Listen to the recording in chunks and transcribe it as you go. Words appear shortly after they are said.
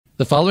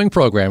The following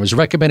program is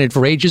recommended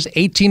for ages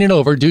 18 and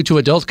over due to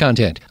adult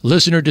content.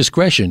 Listener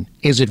discretion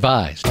is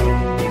advised.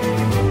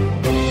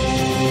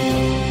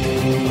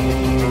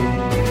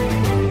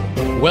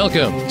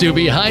 Welcome to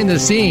Behind the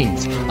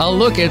Scenes, a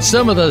look at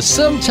some of the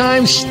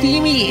sometimes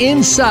steamy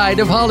inside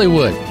of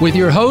Hollywood with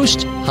your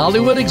host,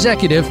 Hollywood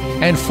executive,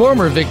 and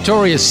former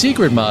Victoria's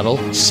Secret model,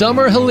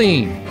 Summer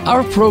Helene.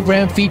 Our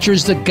program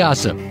features the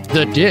gossip,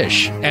 the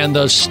dish, and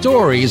the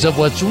stories of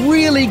what's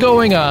really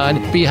going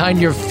on behind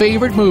your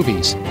favorite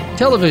movies,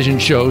 television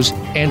shows,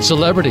 and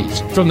celebrities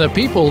from the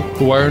people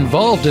who are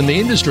involved in the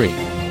industry.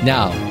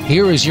 Now,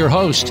 here is your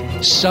host,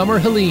 Summer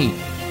Helene.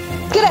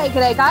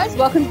 G'day guys,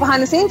 welcome to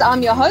Behind the Scenes.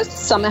 I'm your host,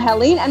 Summer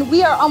Helene, and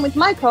we are on with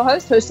my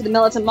co-host, host of The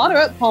Militant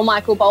Moderate, Paul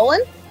Michael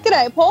Boland.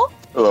 G'day, Paul.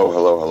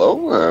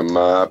 Hello.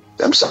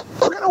 I'm still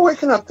kind of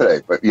waking up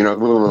today, but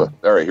all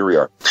right, here we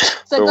are.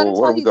 So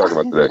what are we talking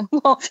about today?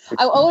 Well,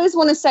 I always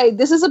want to say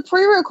this is a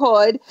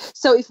pre-record,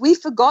 so if we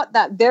forgot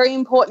that very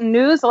important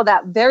news or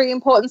that very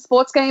important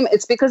sports game,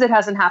 it's because it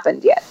hasn't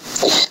happened yet.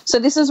 So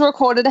this is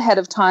recorded ahead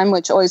of time,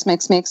 which always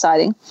makes me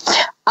excited.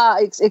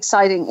 I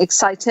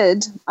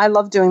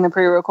love doing the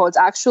pre-records.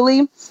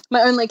 Actually,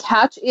 my only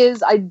catch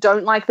is I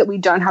don't like that we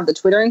don't have the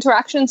Twitter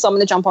interaction, so I'm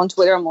going to jump on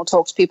Twitter and we'll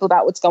talk to people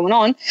about what's going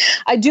on.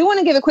 I do want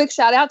to give a quick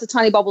shout out to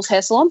Tiny Bubbles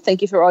Hair Salon.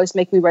 Thank you for always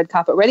making me red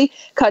carpet ready.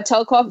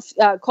 Cartel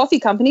Coffee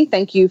Company,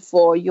 thank you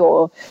for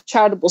your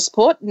charitable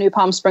support. New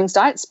Palm Springs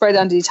Diet, spread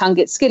under your tongue,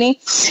 get skinny.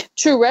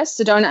 True Rest,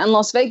 Sedona and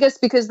Las Vegas,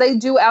 because they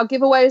do our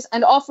giveaways,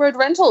 and Off-Road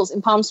Rentals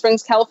in Palm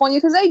Springs, California,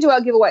 because they do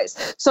our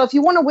giveaways. So if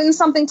you want to win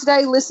something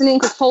today, listening,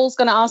 because Paul's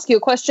going to ask you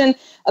a question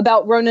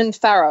about Ronan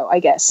Farrow, I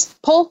guess.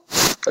 Paul?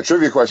 A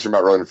trivia question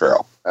about Ronan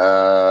Farrow.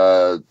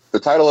 The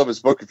title of his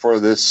book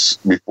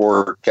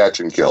before Catch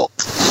and Kill.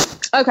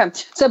 Okay,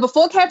 so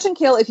before Catch and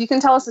Kill, if you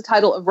can tell us the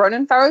title of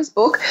Ronan Farrow's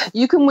book,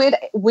 you can win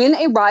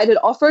a ride at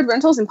Off-Road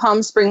Rentals in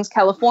Palm Springs,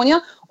 California,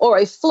 or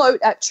a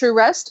float at True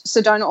Rest,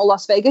 Sedona or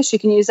Las Vegas. You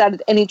can use that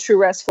at any True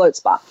Rest float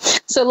spa.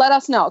 So let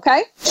us know,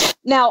 okay?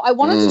 Now, I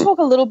wanted to talk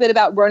a little bit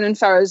about Ronan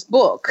Farrow's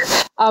book.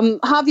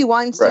 Harvey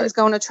Weinstein's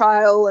going to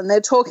trial, and they're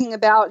talking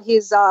about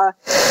his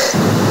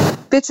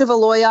bitch of a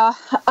lawyer.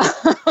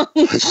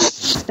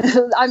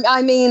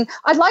 I mean,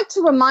 I'd like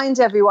to remind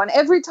everyone,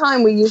 every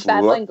time we use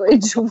bad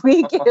language,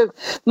 we give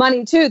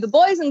money to the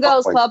Boys and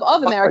Girls Club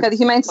of America, the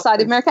Humane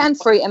Society of America, and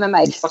Free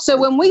MMA. So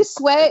when we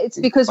swear, it's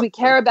because we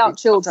care about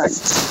children.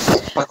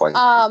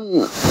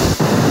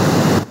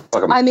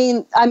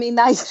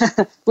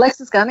 Lex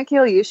is going to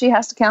kill you. She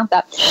has to count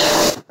that.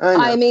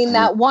 I mean,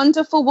 that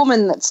wonderful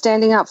woman that's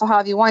standing up for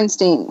Harvey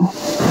Weinstein.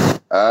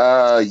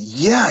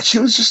 Yeah, she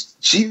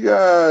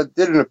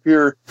did an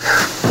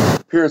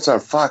appearance on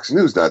Fox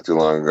News not too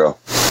long ago.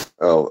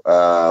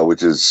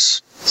 Which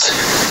is,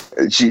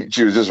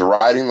 she was just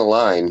riding the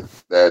line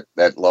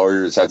that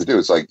lawyers have to do.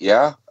 It's like,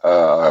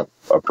 a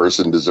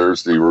person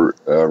deserves the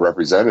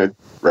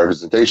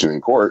representation in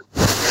court.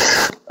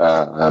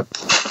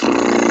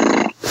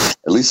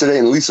 At least it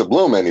ain't Lisa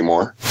Bloom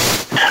anymore.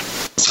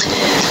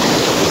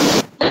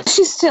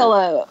 She's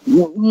still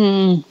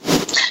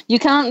you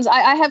can't.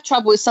 I have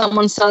trouble with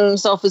someone selling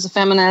themselves as a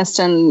feminist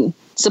and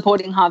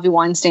supporting Harvey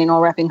Weinstein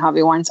or repping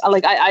Harvey Weinstein.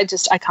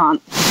 I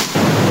can't.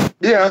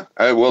 Yeah.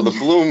 Well,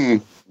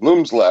 the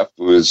Bloom's left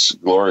was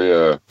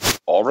Gloria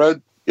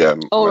Allred. Yeah.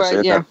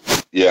 Allred. Yeah.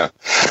 Yeah.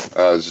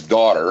 His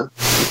daughter.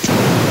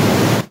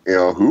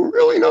 Who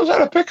really knows how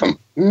to pick him?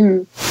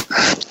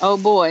 Oh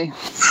boy.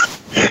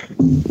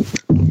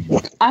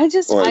 I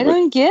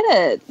don't get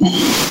it.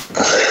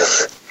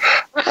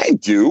 I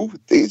do.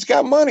 He's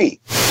got money.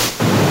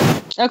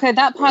 Okay,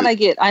 that part I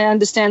get. I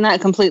understand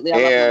that completely.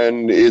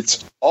 And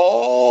it's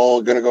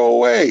all going to go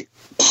away.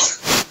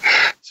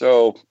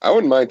 So I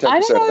wouldn't mind 10%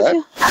 of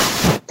that.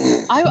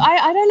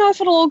 I don't know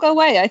if it'll all go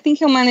away. I think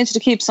he'll manage to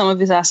keep some of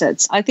his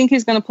assets. I think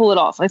he's going to pull it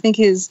off. I think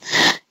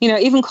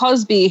even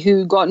Cosby,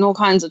 who got in all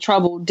kinds of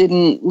trouble,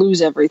 didn't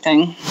lose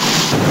everything.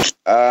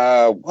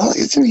 Well,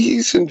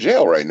 he's in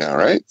jail right now,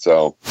 right?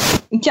 So.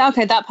 Yeah,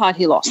 okay, that part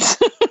he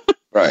lost.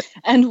 Right.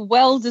 And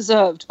well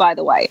deserved, by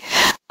the way.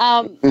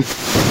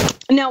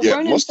 Now,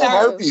 Ronan most Farrow,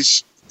 of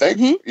Harvey's,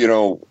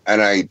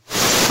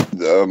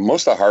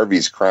 most of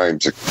Harvey's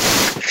crimes,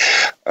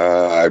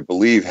 I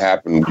believe,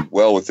 happened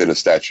well within a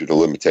statute of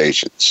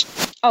limitations.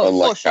 Oh,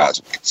 unlike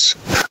Cosby's.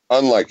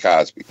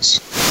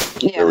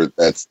 Yeah.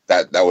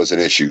 That was an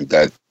issue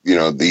that,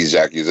 these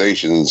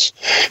accusations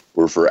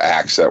were for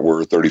acts that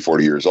were 30,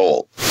 40 years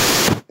old.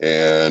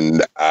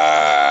 And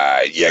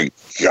you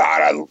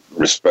gotta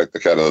respect the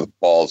kind of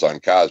balls on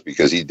Cosby,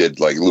 because he did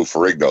like Lou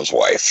Ferrigno's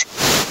wife.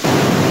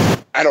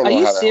 I don't know. Are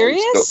you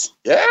serious?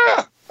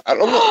 Yeah. I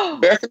don't know.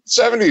 Back in the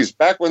 70s,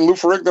 back when Lou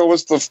Ferrigno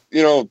was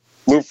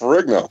Lou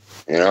Ferrigno,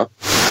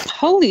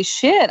 Holy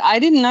shit. I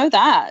didn't know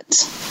that.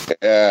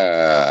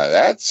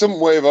 That's some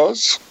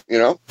huevos,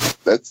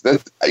 That's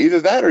either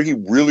that or he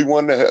really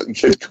wanted to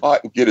get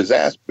caught and get his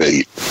ass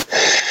beat.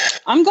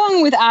 I'm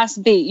going with ass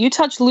beat. You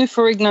touch Lou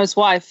Ferrigno's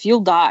wife,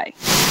 you'll die.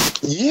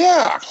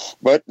 Yeah,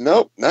 but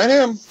nope, not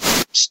him.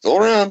 Still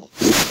around.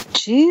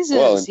 Jesus.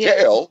 Well,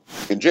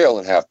 in jail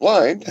and half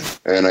blind.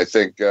 And I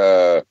think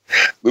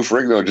Lou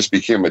Ferrigno just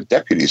became a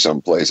deputy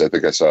someplace. I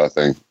think I saw a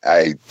thing.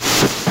 I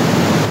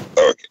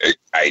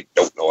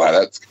don't know how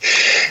that's.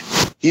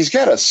 He's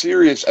got a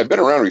serious. I've been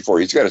around before.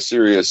 He's got a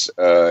serious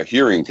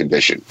hearing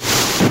condition.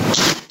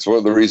 It's one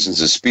of the reasons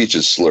his speech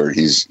is slurred.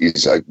 He's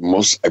like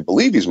I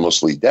believe he's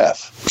mostly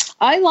deaf.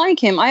 I like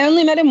him. I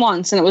only met him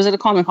once, and it was at a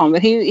Comic-Con,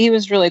 but he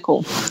was really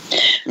cool.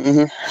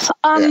 Mm-hmm.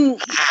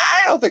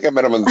 I don't think I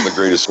met him under the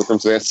greatest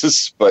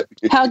circumstances, but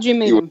how'd you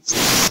meet him?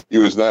 He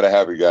was not a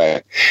happy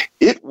guy.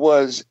 It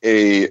was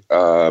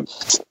all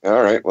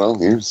right. Well,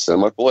 he was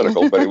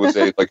semi-political, but it was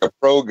a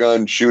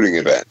pro-gun shooting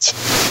event.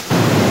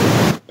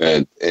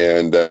 And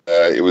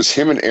it was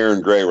him and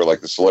Aaron Gray were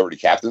like the celebrity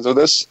captains of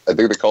this. I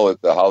think they call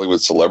it the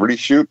Hollywood Celebrity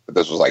Shoot, but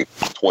this was like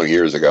 20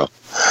 years ago.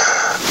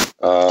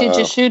 Did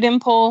you shoot him,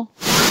 Paul?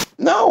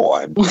 No,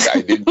 I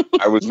didn't.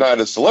 I was not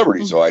a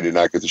celebrity, so I did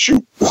not get to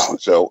shoot.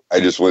 So I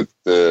just went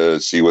to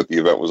see what the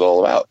event was all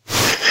about.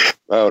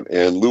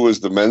 And Lou was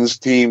the men's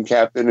team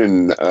captain,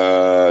 and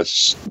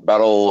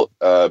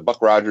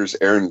Buck Rogers,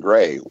 Aaron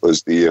Gray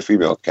was the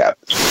female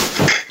captain.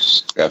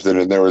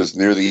 And there was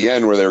near the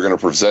end where they were going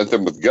to present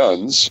them with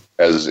guns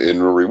as in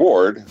a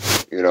reward.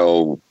 You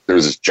know, there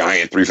was this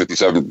giant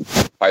 357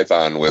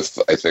 Python with,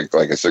 I think,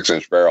 like a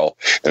 6-inch barrel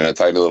and a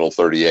tiny little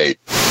 38.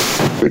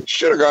 It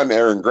should have gone to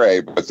Aaron Gray,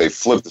 but they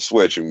flipped the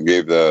switch and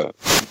gave the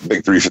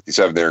big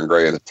 357 to Aaron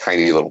Gray and the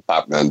tiny little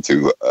pop gun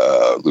to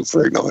Lou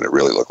Ferrigno, and it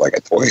really looked like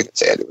a toy in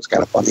its hand. It was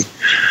kind of funny.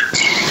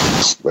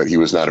 But he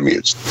was not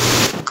amused.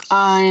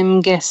 I'm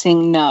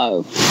guessing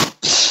no.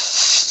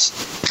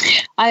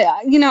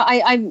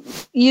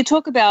 You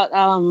talk about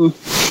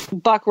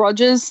Buck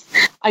Rogers.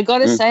 I got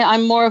to say,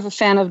 I'm more of a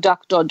fan of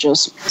Duck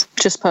Dodgers,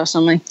 just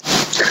personally.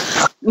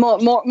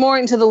 More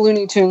into the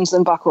Looney Tunes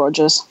than Buck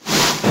Rogers.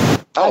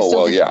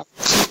 Yeah.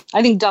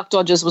 I think Duck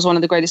Dodgers was one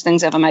of the greatest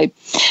things ever made.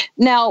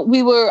 Now,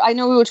 I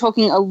know we were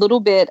talking a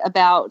little bit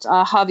about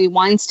Harvey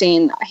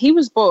Weinstein. He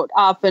was brought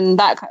up, and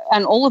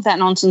all of that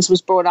nonsense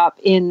was brought up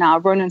in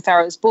Ronan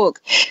Farrow's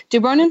book.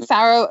 Did Ronan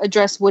Farrow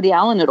address Woody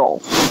Allen at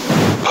all?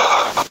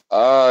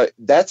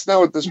 That's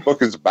not what this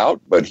book is about,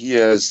 but he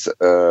has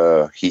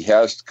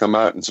come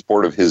out in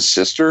support of his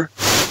sister.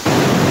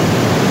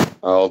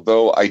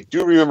 Although I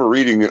do remember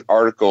reading an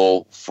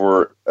article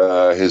for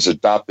his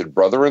adopted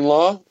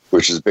brother-in-law,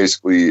 which is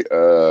basically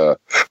who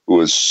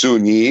was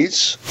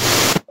Soon-Yi's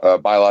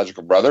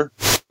biological brother.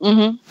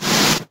 Mm-hmm.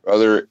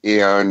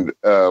 And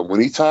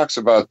when he talks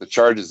about the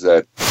charges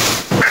that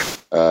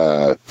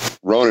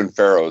Ronan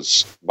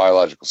Farrow's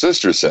biological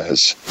sister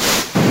says,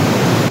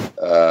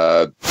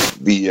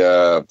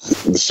 the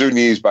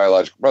Soon-Yi's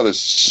biological brother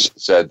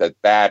said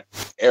that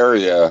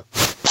area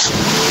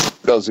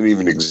doesn't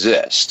even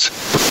exist.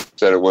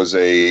 Said it was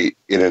in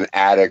an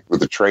attic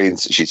with a train.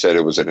 She said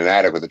it was in an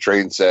attic with a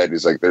train set.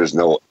 He's like, there's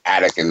no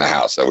attic in the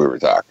house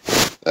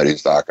that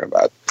he's talking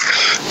about.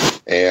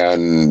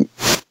 And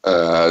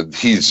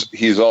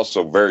he's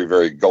also very,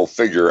 very, go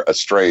figure,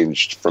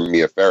 estranged from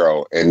Mia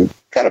Farrow, and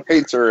kind of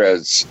paints her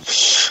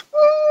as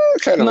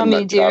kind of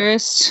Mummy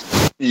Dearest.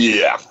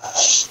 Yeah.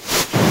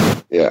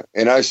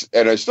 And I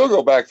still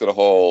go back to the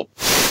whole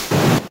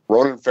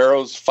Ronan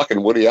Farrow's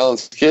fucking Woody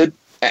Allen's kid.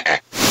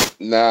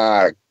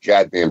 Not a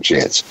goddamn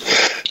chance.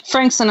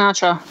 Frank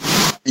Sinatra.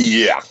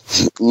 Yeah.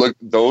 Look,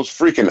 those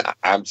freaking,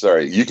 I'm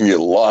sorry, you can get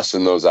lost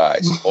in those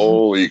eyes.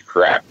 Holy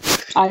crap.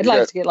 I'd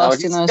like to get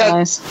lost in those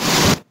eyes.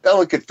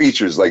 Delicate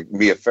features like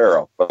Mia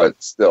Farrow, but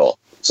still,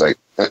 it's like,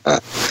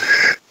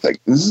 like,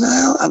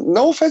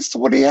 no offense to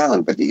Woody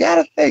Allen, but you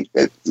gotta think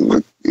that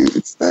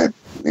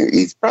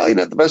he's probably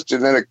not the best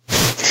genetic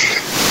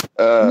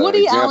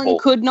Woody example. Allen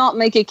could not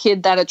make a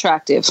kid that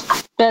attractive.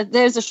 But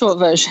there's a short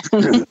version. I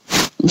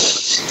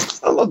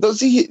don't know, does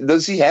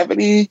he have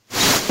any?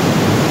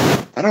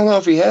 I don't know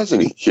if he has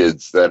any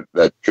kids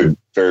that could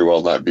very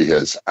well not be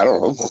his. I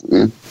don't know.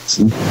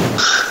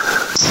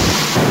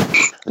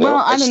 Well,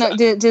 I don't know.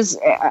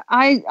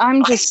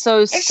 I'm just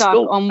so stuck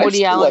on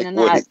Woody Allen and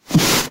that.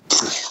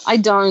 I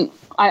don't.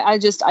 I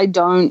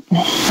don't.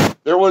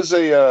 There was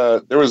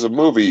a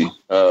movie.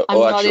 I'm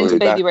not into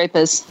baby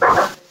rapers.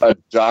 A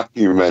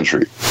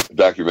documentary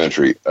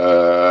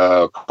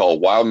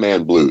called Wild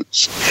Man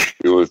Blues.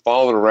 It was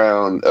following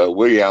around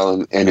Woody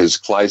Allen and his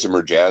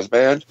Klezmer Jazz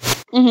Band.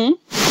 Mm-hmm.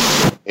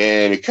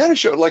 And it kind of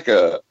showed like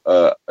an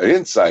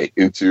insight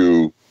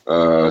into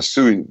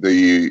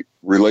the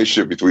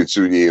relationship between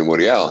Soon-Yi and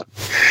Woody Allen.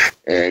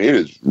 And it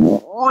is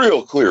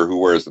real clear who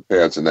wears the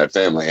pants in that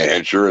family,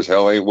 and sure as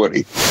hell ain't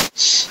Woody.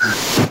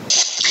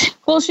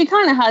 Well, she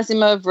kind of has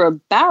him over a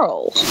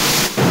barrel.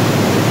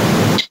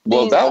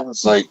 Well, that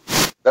was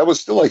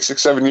still like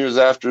 6-7 years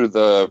after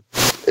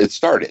it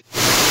started.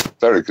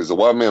 Because the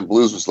Wild Man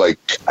Blues was like,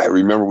 I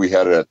remember we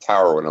had it at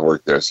Tower when I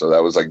worked there, so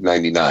that was like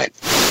 99.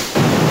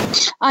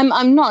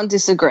 I'm not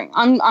disagreeing.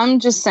 I'm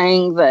just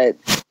saying that,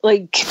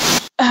 like,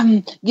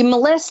 you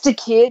molest a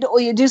kid or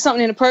you do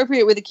something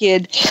inappropriate with a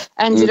kid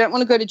and you don't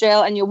want to go to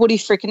jail and you're Woody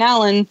frickin'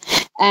 Allen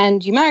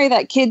and you marry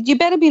that kid, you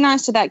better be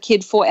nice to that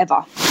kid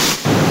forever.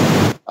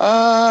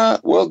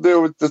 Well,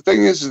 the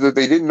thing is that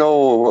they didn't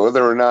know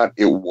whether or not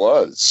it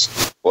was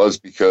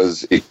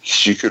because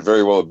she could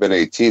very well have been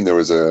 18. There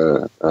was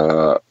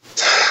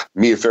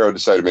Mia Farrow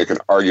decided to make an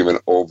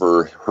argument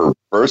over her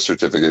birth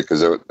certificate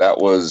because that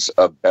was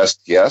a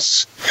best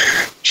guess.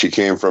 She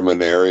came from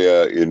an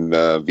area in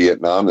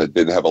Vietnam that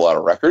didn't have a lot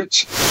of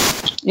records.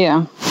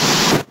 Yeah.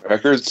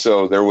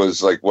 So there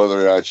was like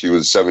whether or not she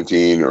was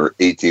 17 or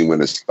 18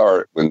 when it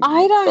started.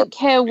 I don't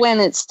care when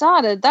it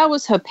started. That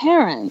was her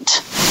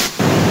parent.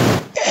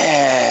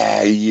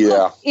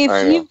 Yeah.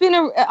 If you've been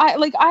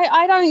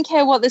I don't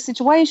care what the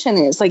situation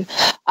is. Like,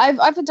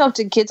 I've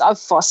adopted kids. I've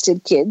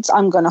fostered kids.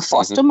 I'm going to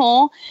foster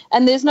more.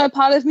 And there's no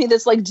part of me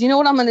that's like, do you know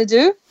what I'm going to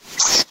do?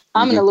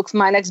 I'm going to look for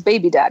my next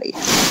baby daddy.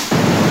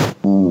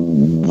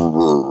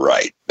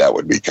 Right. That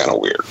would be kind of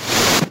weird.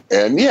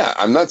 And yeah,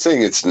 I'm not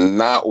saying it's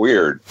not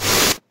weird,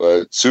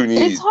 but Soon-Yi,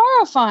 it's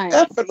horrifying.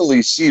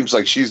 Definitely seems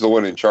like she's the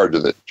one in charge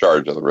of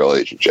the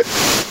relationship.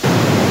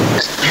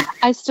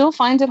 I still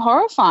find it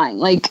horrifying.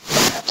 Like,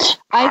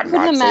 I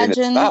couldn't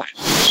imagine.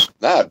 It's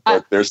not,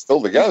 but they're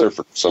still together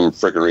for some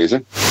freaking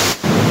reason.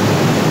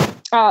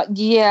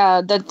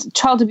 Yeah, that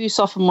child abuse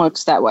often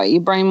works that way.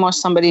 You brainwash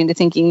somebody into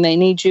thinking they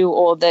need you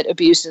or that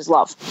abuse is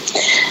love.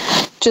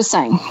 Just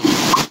saying.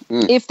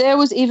 If there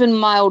was even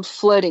mild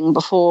flirting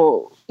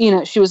before,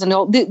 she was an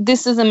old...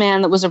 This is a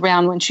man that was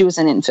around when she was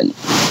an infant.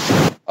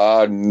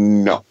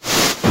 No.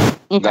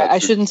 Okay, I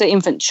shouldn't say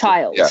infant,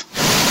 child. Yeah.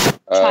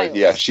 Child.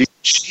 Yeah, she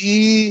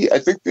I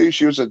think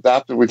she was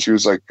adopted when she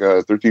was like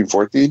 13,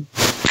 14.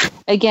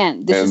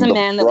 Again, this is a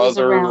man that was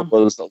around. The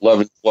brother was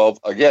 11, 12.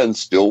 Again,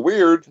 still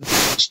weird.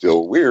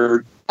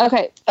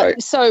 Okay,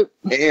 right. So...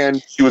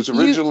 And she was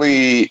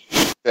originally...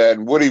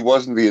 And Woody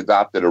wasn't the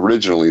adopted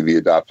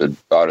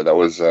daughter. That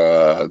was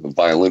the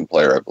violin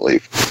player, I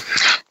believe.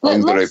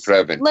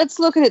 Let's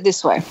look at it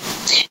this way.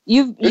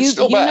 You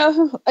know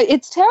who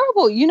it's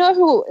terrible. You know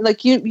who,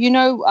 like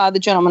the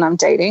gentleman I'm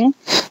dating.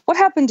 What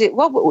happened? Do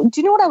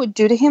you know what I would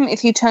do to him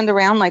if he turned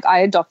around? Like, I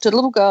adopted a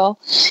little girl.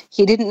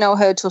 He didn't know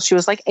her till she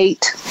was like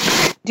 8.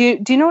 Do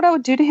you know what I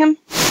would do to him?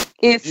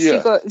 If she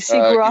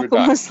grew up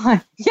and was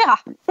like, yeah.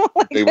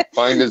 They would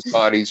find his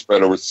body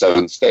spread over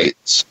 7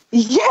 states.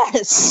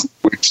 Yes.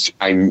 Which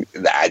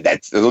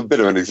that's a little bit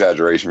of an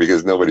exaggeration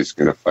because nobody's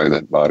going to find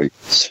that body.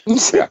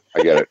 Yeah,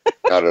 I get it.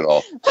 Not at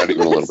all. Not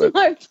even a little bit.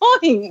 That's my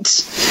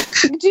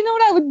point. Do you know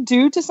what I would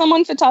do to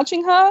someone for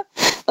touching her?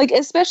 Like,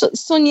 especially,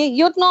 Sonia,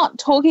 you're not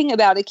talking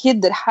about a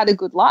kid that had a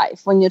good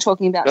life when you're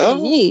talking about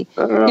me.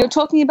 No. You're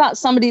talking about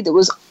somebody that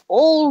was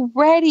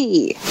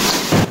already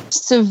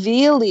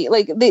severely,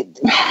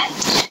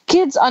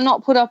 kids are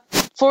not put up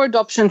for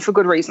adoption for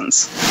good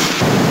reasons.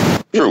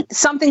 True.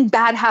 Something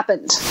bad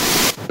happened.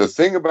 The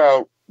thing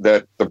about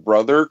that the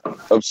brother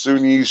of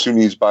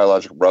Soon-Yi's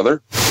biological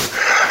brother,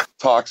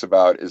 talks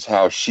about is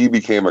how she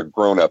became a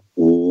grown-up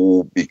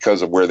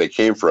because of where they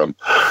came from.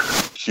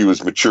 She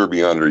was mature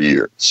beyond her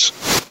years.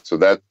 So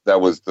that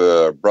was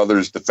the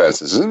brother's defense.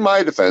 This isn't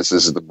my defense.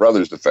 This is the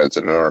brother's defense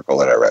in an article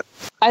that I read.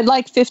 I'd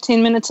like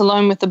 15 minutes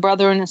alone with the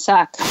brother in a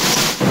sack.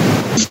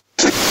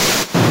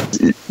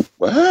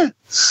 What?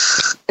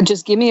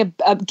 Just give me a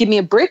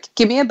brick,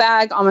 give me a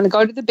bag. I'm going to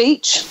go to the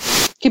beach.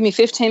 Give me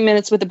 15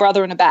 minutes with the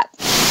brother and a bat.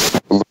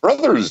 Well, the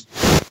brother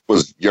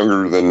was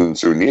younger than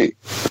Soon-Yi,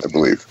 I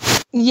believe.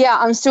 Yeah,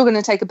 I'm still going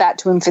to take a bat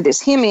to him for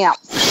this. Hear me out.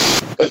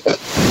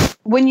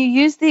 When you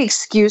use the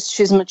excuse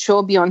she's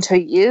mature beyond her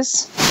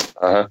years,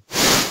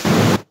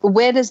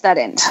 where does that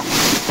end?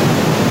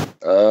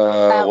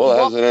 Well,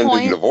 it hasn't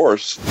ended in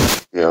divorce.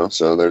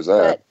 So there's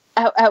that.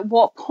 At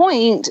what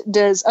point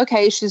does,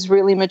 she's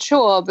really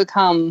mature,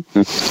 become,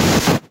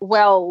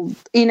 well,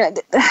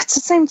 that's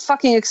the same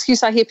fucking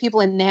excuse I hear people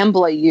in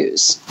NAMBLA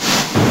use.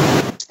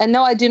 And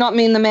no, I do not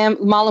mean the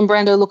Marlon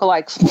Brando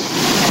lookalike.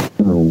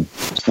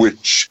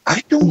 Which,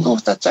 I don't know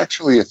if that's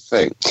actually a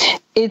thing.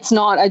 It's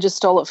not. I just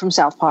stole it from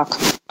South Park.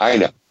 I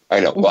know.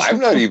 Well, I'm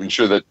not even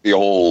sure that the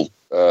whole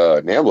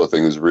NAMBLA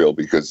thing is real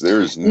because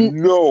there's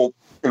no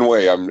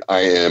way I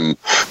am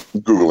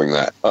Googling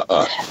that.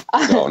 No.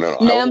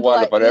 I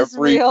want about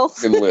every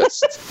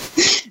list.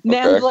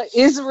 NAMBLA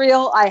is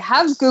real. I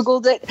have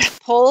Googled it.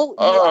 Paul,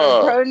 you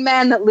are a grown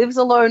man that lives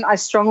alone. I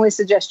strongly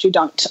suggest you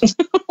don't.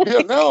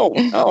 No.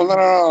 I've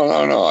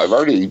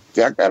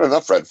got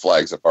enough red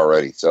flags up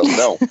already. So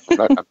no,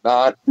 I'm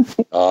not.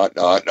 I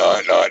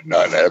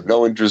have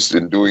no interest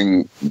in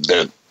doing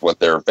what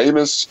they're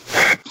famous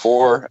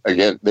for.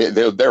 Again,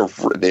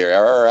 they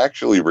are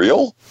actually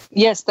real.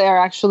 Yes, they are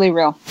actually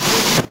real.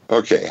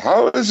 Okay,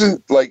 how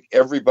isn't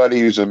everybody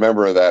who's a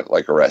member of that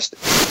arrested?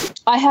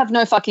 I have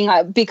no fucking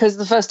idea because of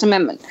the First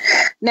Amendment.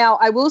 Now,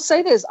 I will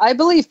say this: I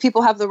believe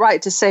people have the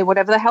right to say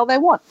whatever the hell they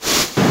want.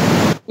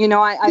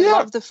 I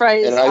love the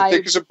phrase. And I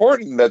think it's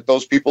important that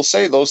those people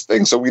say those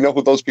things so we know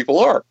who those people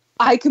are.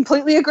 I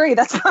completely agree.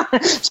 That's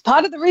it's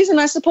part of the reason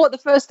I support the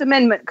First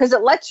Amendment, because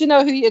it lets you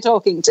know who you're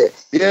talking to.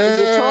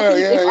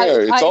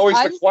 It's always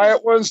the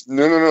quiet ones.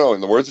 No.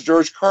 In the words of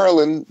George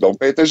Carlin, don't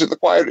pay attention to the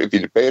quiet. If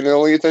you pay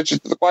only attention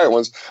to the quiet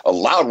ones, a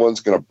loud one's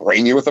going to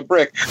brain you with a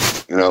brick.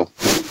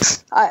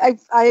 I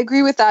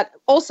agree with that.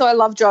 Also, I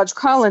love George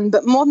Carlin,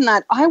 but more than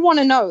that, I want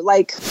to know,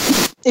 like,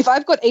 if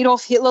I've got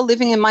Adolf Hitler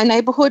living in my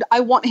neighborhood,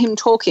 I want him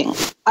talking.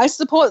 I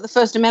support the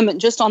First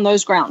Amendment just on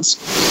those grounds.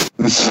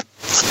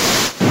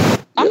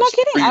 I'm not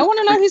kidding. I want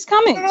to know who's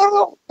coming.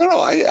 No.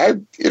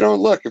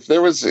 Look,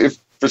 if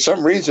for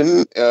some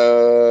reason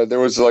there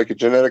was like a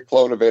genetic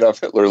clone of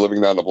Adolf Hitler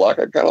living down the block,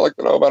 I'd kind of like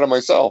to know about it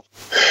myself.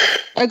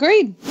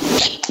 Agreed.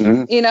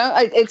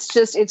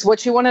 Mm-hmm. It's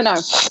what you want to know.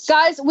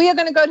 Guys, we are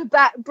going to go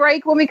to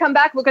break. When we come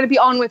back, we're going to be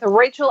on with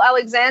Rachel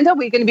Alexander.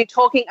 We're going to be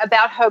talking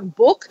about her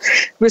book,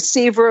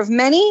 Receiver of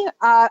Many,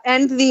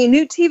 and the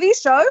new TV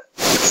show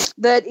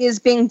that is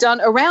being done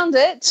around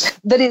it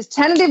that is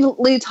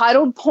tentatively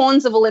titled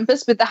Pawns of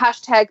Olympus with the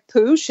hashtag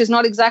poo. She's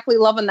not exactly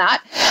loving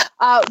that.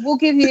 We'll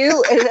give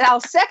you our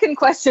second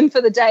question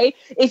for the day.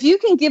 If you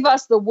can give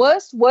us the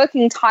worst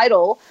working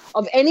title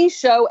of any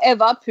show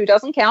ever, poo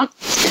doesn't count,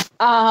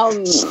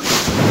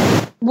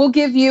 we'll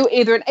give you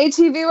either an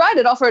ATV ride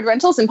at Off-Road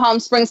Rentals in Palm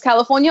Springs,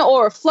 California,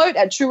 or a float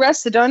at True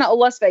Rest, Sedona, or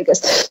Las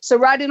Vegas. So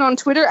write in on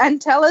Twitter and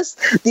tell us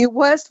the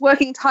worst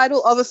working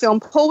title of a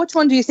film. Paul, which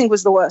one do you think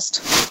was the worst?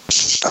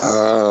 I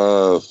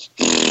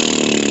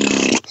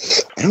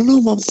don't know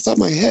off the top of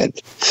my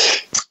head.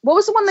 What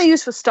was the one they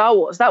used for Star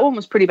Wars? That one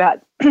was pretty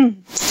bad.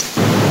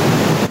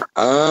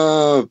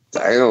 I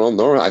don't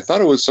know. I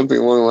thought it was something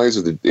along the lines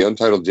of the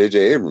untitled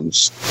J.J.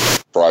 Abrams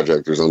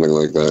project or something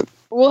like that.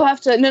 We'll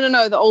have to...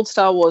 No, the old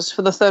Star Wars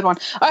for the third one.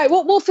 All right,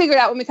 we'll figure it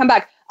out when we come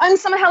back. I'm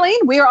Summer Helene.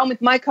 We are on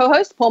with my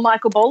co-host, Paul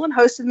Michael Boland,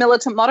 host of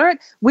Militant Moderate.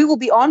 We will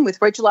be on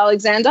with Rachel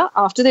Alexander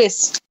after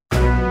this.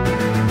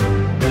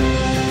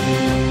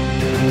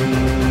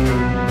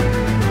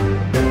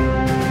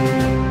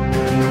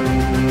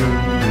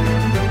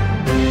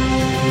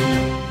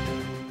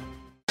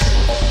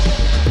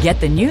 Get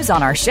the news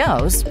on our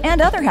shows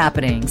and other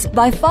happenings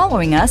by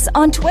following us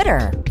on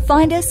Twitter.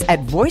 Find us at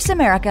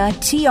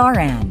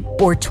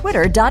VoiceAmericaTRN or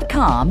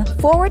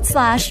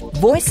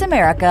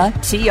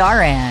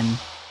twitter.com/VoiceAmericaTRN.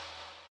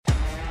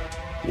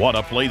 Want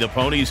to play the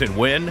ponies and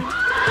win?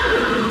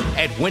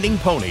 At Winning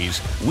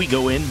Ponies, we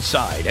go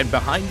inside and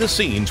behind the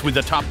scenes with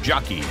the top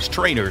jockeys,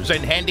 trainers,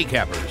 and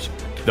handicappers.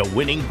 The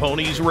Winning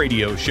Ponies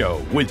radio show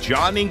with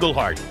John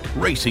Englehart,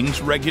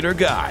 racing's regular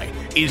guy,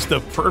 is the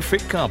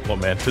perfect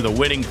complement to the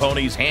Winning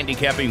Ponies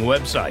handicapping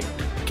website.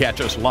 Catch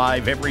us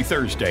live every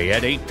Thursday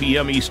at 8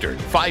 p.m. Eastern,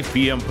 5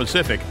 p.m.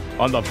 Pacific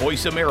on the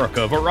Voice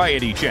America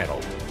Variety Channel.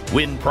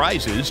 Win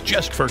prizes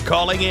just for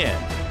calling in.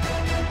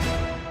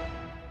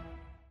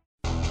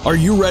 Are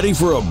you ready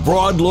for a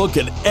broad look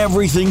at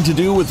everything to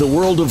do with the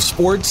world of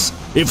sports?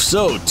 If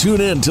so,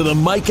 tune in to the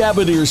Mike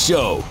Abadir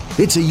Show.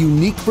 It's a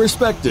unique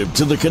perspective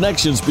to the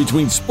connections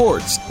between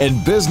sports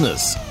and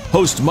business.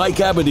 Host Mike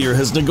Abadir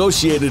has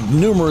negotiated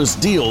numerous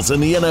deals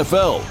in the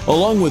NFL.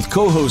 Along with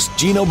co-host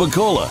Gino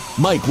Bacola,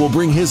 Mike will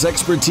bring his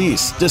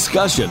expertise,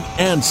 discussion,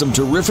 and some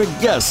terrific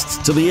guests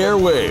to the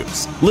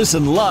airwaves.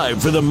 Listen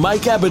live for the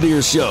Mike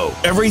Abadir Show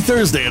every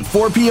Thursday at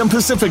 4 p.m.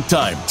 Pacific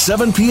Time,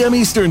 7 p.m.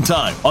 Eastern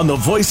Time on the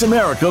Voice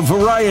America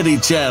Variety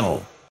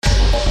Channel.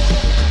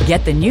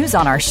 Get the news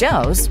on our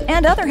shows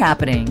and other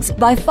happenings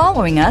by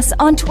following us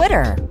on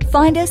Twitter.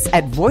 Find us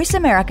at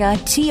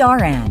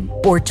VoiceAmericaTRN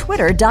or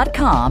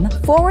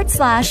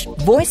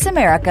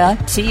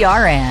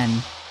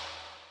twitter.com/VoiceAmericaTRN.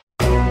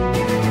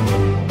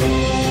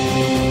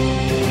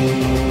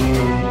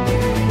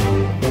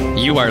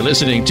 You are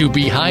listening to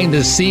Behind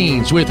the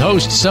Scenes with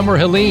host Summer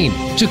Helene.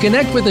 To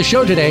connect with the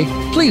show today,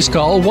 please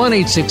call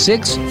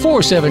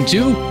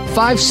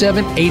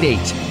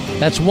 1-866-472-5788.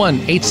 That's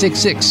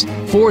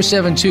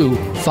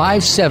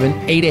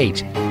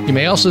 1-866-472-5788. You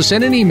may also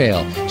send an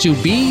email to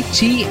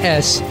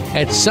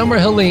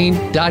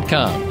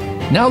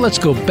bts@summerhelene.com. Now let's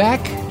go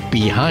back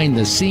behind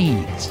the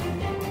scenes.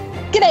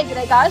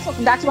 G'day guys.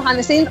 Welcome back to Behind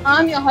the Scenes.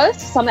 I'm your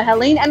host, Summer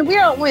Helene, and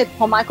we're on with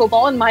Paul Michael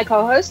Boland, my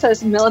co-host,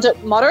 host of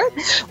Militant Moderate.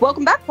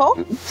 Welcome back, Paul.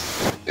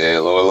 Hey,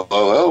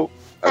 hello.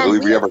 I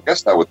believe we have our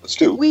guest out with us,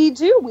 too. We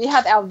do. We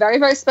have our very,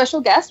 very special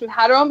guest. We've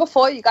had her on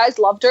before. You guys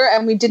loved her,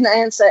 and we didn't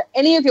answer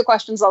any of your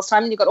questions last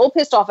time, and you got all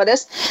pissed off at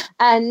us.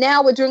 And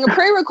now we're doing a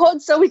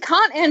pre-record, so we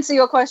can't answer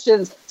your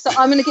questions. So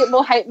I'm going to get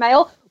more hate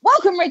mail.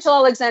 Welcome, Rachel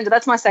Alexander.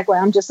 That's my segue.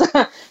 I'm just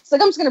going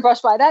to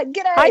brush by that.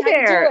 G'day. Hi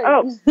there.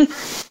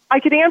 I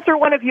could answer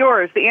one of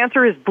yours. The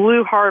answer is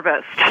Blue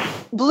Harvest.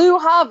 Blue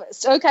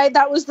Harvest. Okay,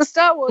 that was the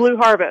Star Wars. Blue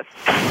Harvest.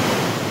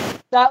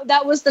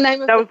 That was the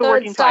name of the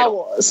third Star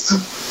Wars.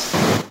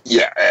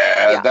 Yeah.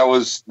 That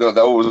was that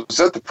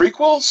the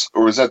prequels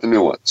or was that the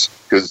new ones?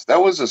 Because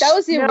that was the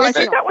original. I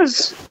think that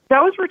was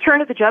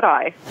Return of the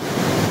Jedi.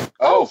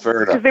 Oh, fair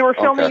enough. Because they were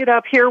filming it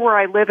up here where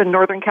I live in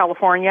Northern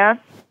California,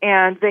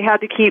 and they had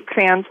to keep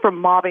fans from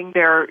mobbing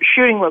their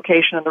shooting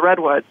location in the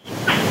Redwoods.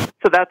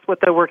 So that's what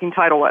the working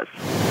title was.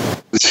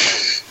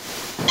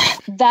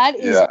 That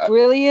is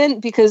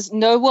brilliant because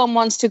no one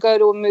wants to go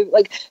to a movie.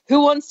 Like,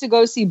 who wants to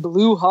go see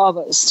Blue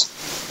Harvest?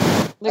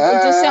 Like,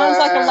 it just sounds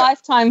like a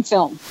Lifetime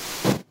film.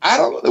 I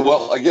don't know.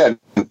 Well, again,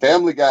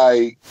 Family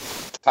Guy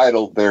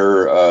titled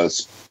their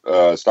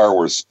Star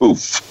Wars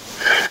spoof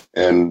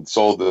and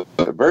sold a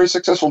very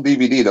successful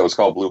DVD that was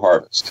called Blue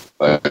Harvest.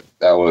 But it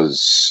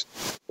was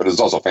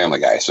also Family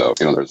Guy, so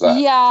there's that.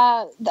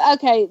 Yeah,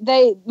 okay.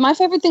 My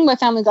favorite thing by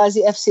Family Guy is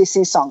the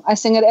FCC song. I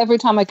sing it every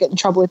time I get in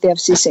trouble with the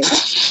FCC.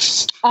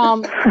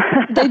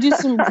 They do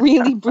some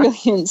really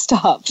brilliant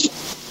stuff.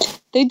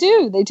 They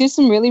do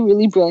some really,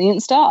 really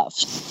brilliant stuff.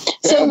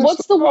 So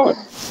what's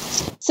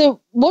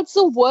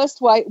the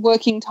worst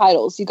working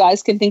titles you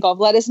guys can think of?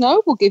 Let us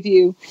know. We'll give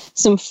you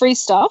some free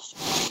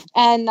stuff.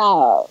 And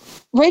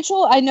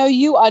Rachel, I know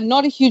you are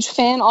not a huge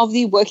fan of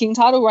the working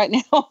title right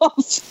now.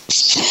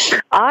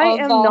 I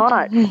am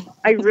not.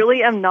 I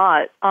really am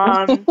not.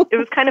 It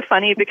was kind of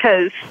funny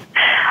because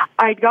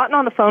I'd gotten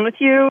on the phone with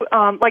you.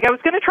 I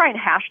was going to try and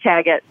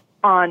hashtag it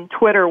on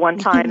Twitter one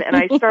time, and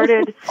I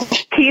started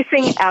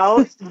piecing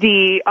out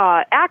the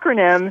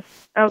acronym.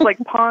 I was like,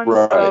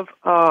 Pawns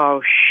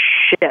of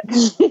shit.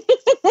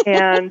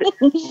 And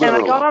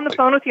I got on the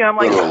phone with you. I'm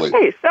like,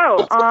 hey,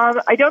 so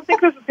I don't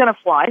think this is going to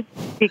fly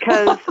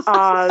because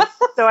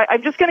so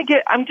I'm just going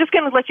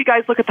to let you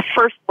guys look at the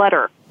first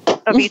letter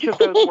of each of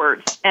those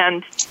words.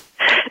 And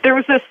there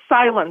was this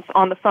silence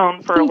on the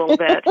phone for a little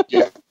bit,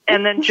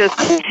 and then just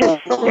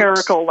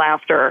hysterical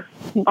laughter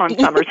on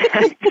Summer's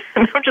end.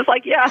 And I'm just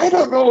like, I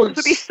don't know. This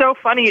would be so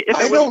funny if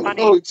it was funny. I don't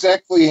know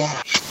exactly.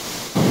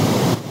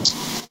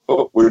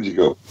 Oh, where'd you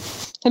go?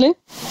 Hello?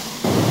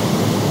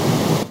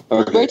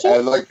 Okay, Rachel? I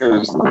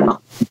was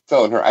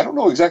telling her, I don't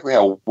know exactly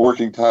how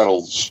working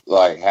titles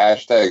like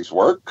hashtags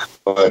work,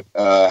 but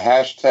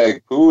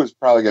hashtag poo is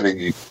probably going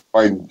to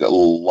find a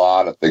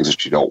lot of things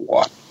that you don't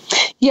want.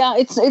 Yeah,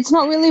 it's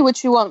not really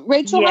what you want.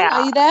 Rachel,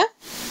 are you there?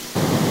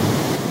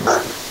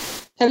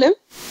 Hello?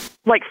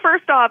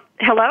 First off,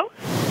 hello?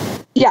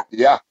 Yeah.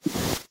 Yeah.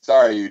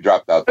 Sorry, you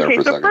dropped out there for a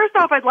second. Okay, so first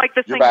off, I'd like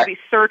this thing to be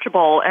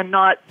searchable and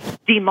not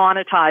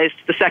demonetized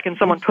the second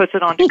someone puts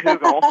it onto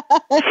Google.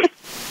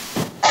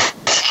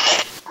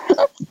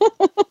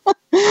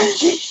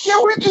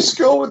 Can't we just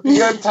go with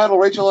the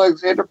Untitled Rachel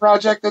Alexander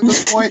project at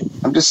this point?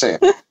 I'm just saying.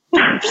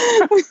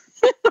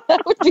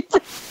 That would be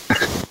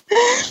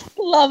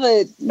love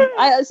it.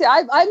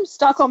 I'm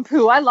stuck on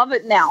poo. I love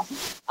it now.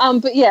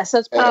 But yes,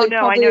 that's probably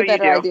a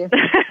better idea.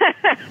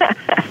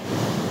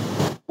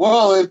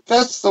 Well, if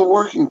that's the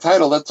working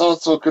title, that's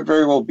also could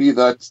very well be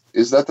that.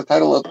 Is that the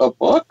title of the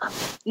book?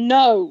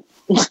 No.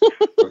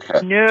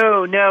 Okay.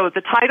 No.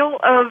 The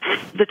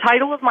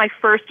title of my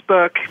first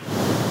book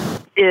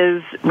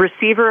is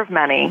Receiver of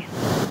Many,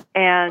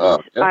 and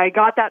I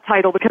got that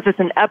title because it's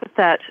an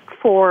epithet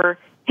for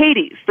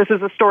Hades. This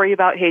is a story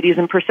about Hades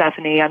and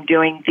Persephone. I'm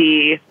doing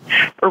the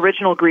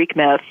original Greek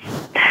myth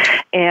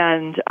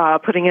and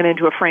putting it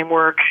into a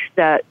framework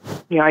that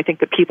I think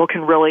that people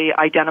can really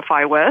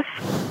identify with.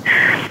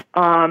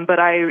 But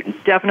I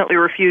definitely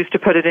refuse to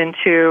put it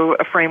into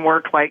a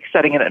framework like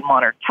setting it in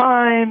modern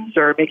times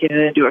or making it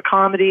into a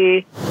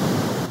comedy.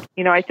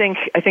 I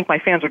think my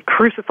fans would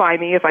crucify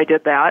me if I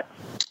did that.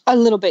 A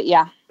little bit,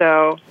 yeah.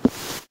 So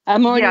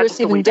I'm already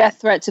receiving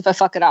death threats if I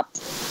fuck it up.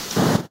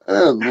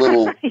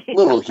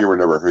 Little humor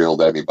never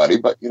healed anybody,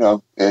 but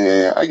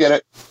I get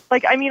it.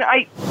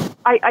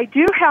 I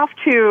do have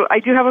to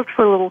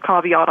put a little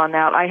caveat on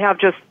that. I have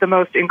just the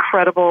most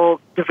incredible,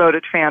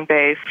 devoted fan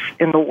base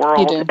in the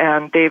world,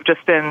 and they've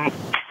just been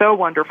so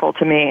wonderful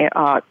to me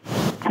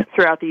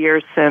throughout the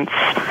years since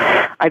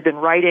I've been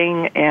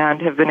writing,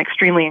 and have been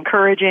extremely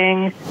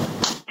encouraging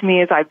to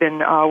me as I've been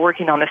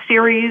working on a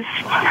series.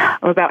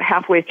 I'm about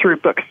halfway through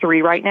book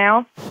 3 right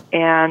now,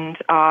 and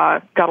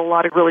got a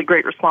lot of really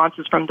great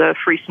responses from the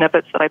free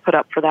snippets that I put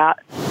up for that.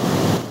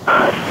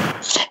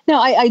 Now,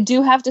 I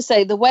do have to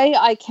say, the way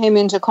I came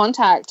into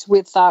contact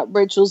with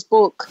Rachel's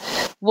book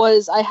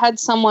was I had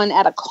someone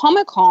at a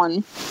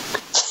Comic-Con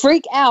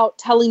freak out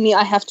telling me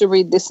I have to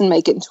read this and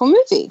make it into a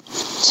movie.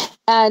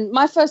 And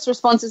my first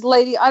response is,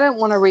 lady, I don't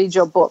want to read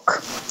your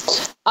book.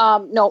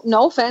 No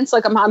offense.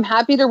 I'm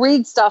happy to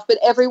read stuff, but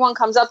everyone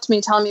comes up to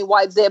me telling me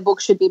why their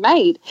book should be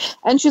made.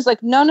 And she's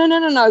like,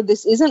 no,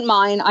 this isn't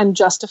mine. I'm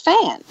just a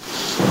fan.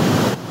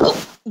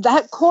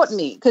 That caught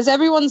me because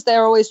everyone's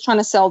there always trying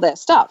to sell their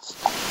stuff.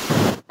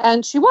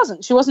 And she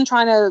wasn't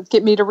trying to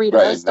get me to read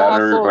her stuff.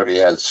 Not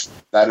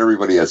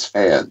everybody has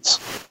fans.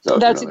 So,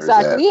 that's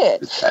exactly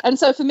it. And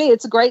so for me,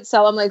 it's a great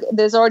sell. I'm like,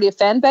 there's already a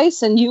fan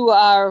base and you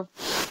are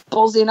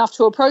ballsy enough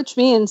to approach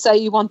me and say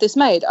you want this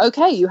made.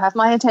 Okay, you have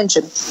my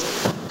attention.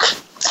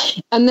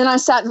 And then I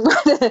sat and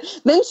read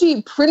it. Then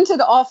she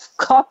printed off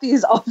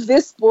copies of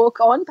this book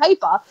on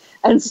paper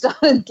and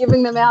started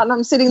giving them out. And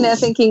I'm sitting there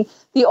thinking,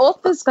 the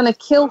author's going to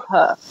kill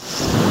her.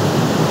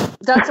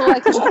 That's all I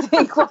could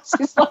think was.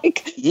 It's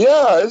like,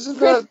 yeah, isn't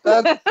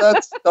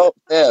that's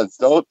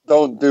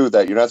don't do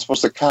that. You're not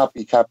supposed to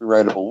copy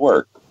copyrightable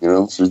work.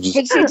 So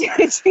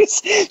just.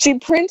 But she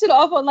printed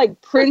off on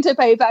like printer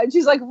paper, and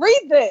she's like,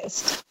 "Read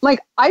this." I'm like,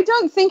 I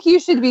don't think you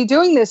should be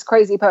doing this,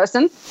 crazy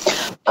person.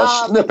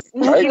 A snippet,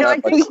 right?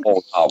 Not like the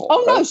whole novel.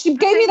 Oh right? No, she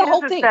gave me the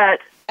whole thing.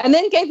 And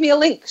then gave me a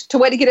link to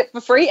where to get it for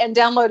free and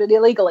download it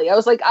illegally. I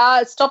was like,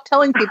 stop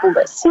telling people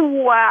this.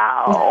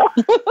 Wow.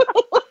 I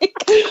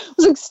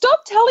was like,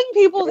 stop telling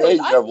people this.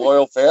 You have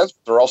loyal fans,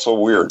 but they're also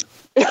weird.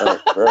 All right,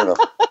 fair enough.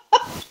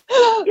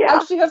 Yeah.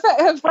 Actually, her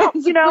fans are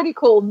pretty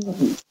cool.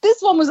 This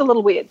one was a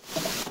little weird.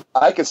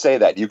 I can say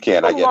that. You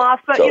can't. I get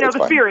lost, it. But,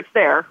 the spirit's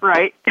there,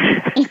 right?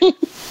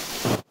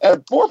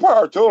 And more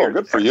power to them.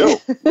 Good for you.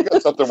 You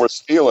got something worth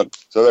stealing.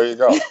 So there you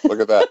go. Look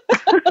at that.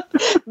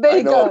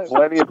 I know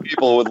plenty of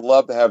people who would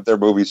love to have their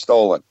movies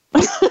stolen.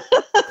 Because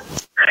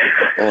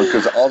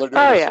all they're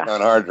doing is sitting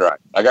on hard drive.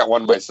 I got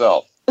one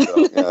myself. So,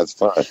 yeah, that's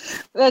fine.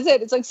 That's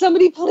it. It's like,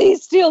 somebody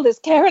please steal this.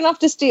 Care enough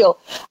to steal.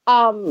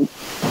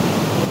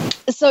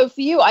 So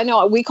for you, I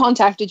know we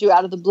contacted you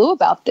out of the blue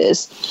about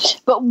this,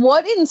 but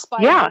what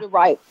inspired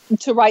you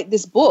to write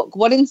this book?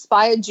 What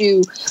inspired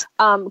you?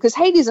 Because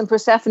Hades and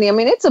Persephone, I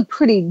mean, it's a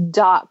pretty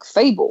dark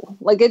fable.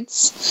 Like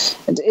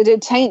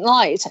it ain't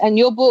light. And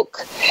your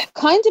book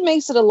kind of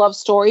makes it a love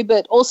story,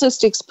 but also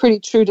sticks pretty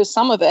true to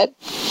some of it.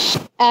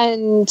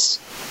 And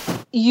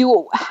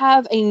you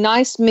have a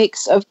nice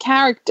mix of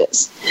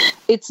characters.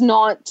 It's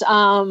not,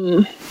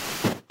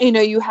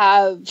 you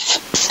have...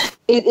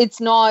 It's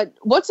not.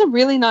 What's a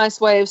really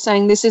nice way of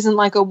saying this isn't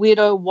like a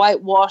weirdo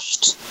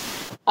whitewashed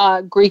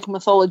Greek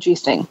mythology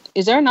thing?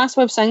 Is there a nice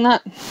way of saying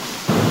that?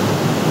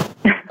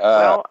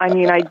 Well, I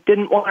mean, I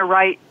didn't want to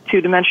write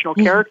two-dimensional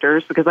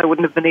characters because I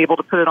wouldn't have been able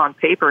to put it on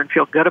paper and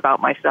feel good about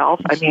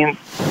myself. I mean,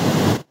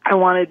 I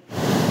wanted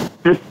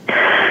the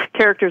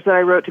characters that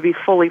I wrote to be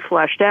fully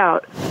fleshed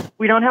out.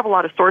 We don't have a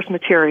lot of source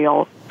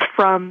material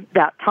from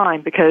that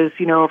time because,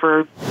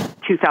 over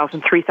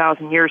 2,000,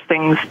 3,000 years,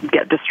 things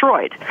get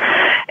destroyed.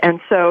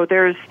 And so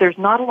there's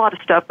not a lot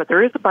of stuff, but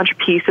there is a bunch of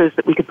pieces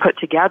that we could put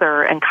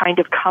together and kind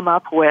of come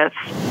up with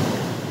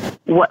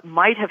what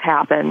might have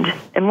happened.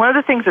 And one of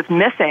the things that's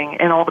missing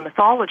in all the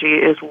mythology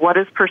is what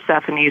is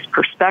Persephone's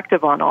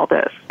perspective on all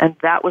this? And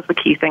that was the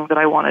key thing that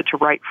I wanted to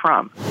write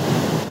from.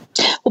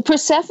 Well,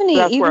 Persephone,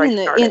 even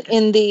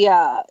in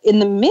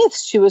the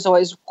myths, she was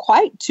always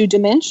quite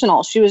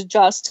two-dimensional. She was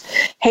just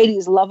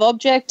Hades' love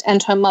object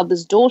and her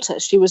mother's daughter.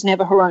 She was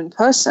never her own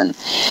person.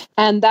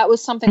 And that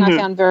was something I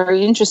found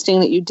very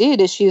interesting that you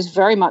did, is she is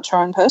very much her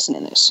own person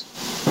in this.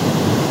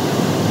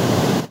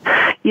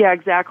 Yeah,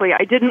 exactly.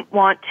 I didn't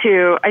want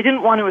to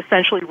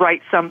essentially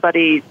write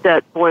somebody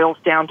that boils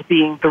down to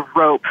being the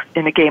rope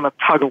in a game of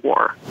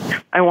tug-of-war.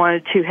 I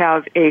wanted to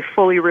have a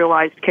fully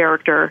realized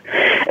character,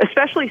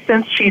 especially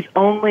since she's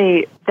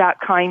only that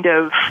kind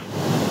of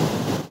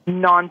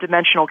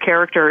non-dimensional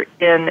character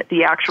in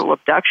the actual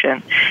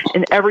abduction.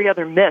 In every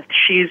other myth,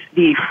 she's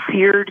the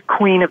feared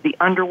queen of the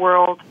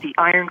underworld, the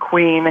Iron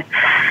Queen,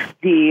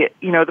 the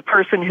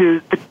person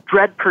who's the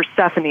dread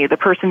Persephone, the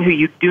person who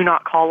you do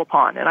not call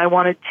upon. And I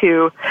wanted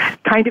to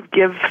kind of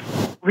give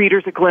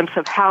readers a glimpse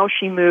of how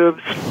she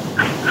moves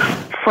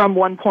from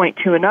one point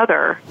to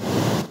another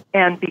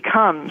and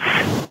becomes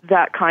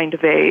that kind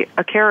of a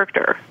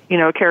character,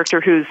 a character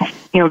who's,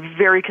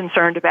 very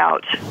concerned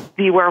about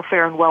the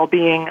welfare and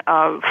well-being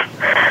of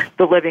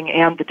the living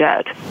and the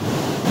dead.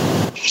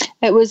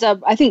 It was,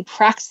 I think,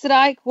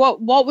 Praxidike.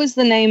 What was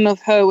the name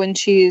of her when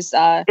she's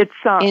It's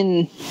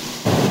Praxidike.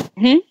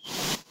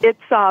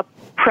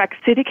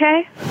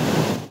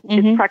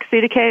 It's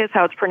Praxidike is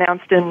how it's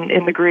pronounced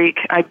in the Greek.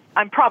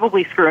 I'm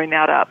probably screwing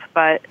that up,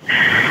 but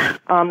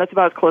that's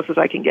about as close as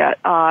I can get.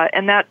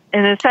 And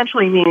it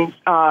essentially means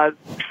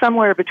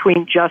somewhere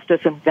between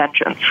justice and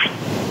vengeance.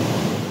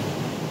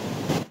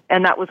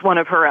 And that was one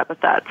of her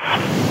epithets.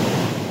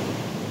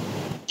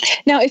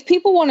 Now, if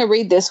people want to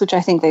read this, which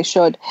I think they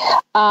should,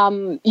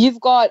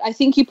 you've got, I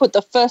think you put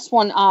the first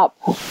one up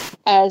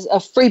as a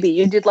freebie.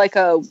 You did like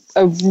a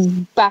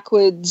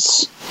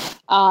backwards,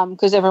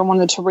 because everyone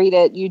wanted to read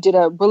it. You did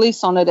a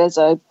release on it as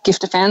a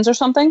gift to fans or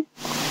something?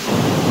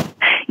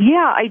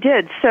 Yeah, I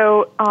did.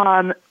 So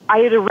I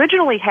had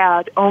originally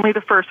had only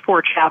the first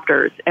 4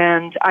 chapters,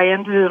 and I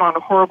ended it on a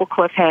horrible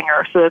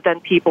cliffhanger so that then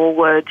people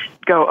would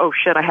go, oh,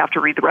 shit, I have to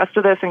read the rest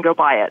of this and go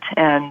buy it.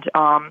 And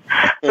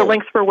the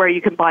links for where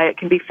you can buy it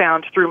can be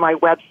found through my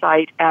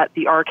website at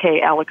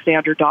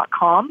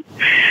therkalexander.com.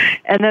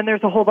 And then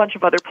there's a whole bunch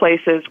of other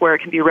places where it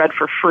can be read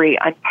for free.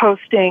 I'm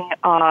posting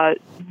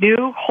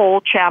new whole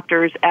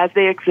chapters as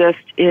they exist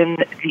in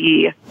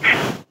the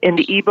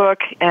ebook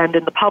and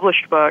in the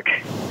published book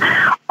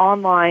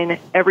online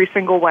every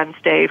single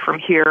Wednesday from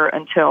here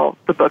until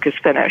the book is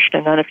finished.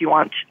 And then if you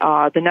want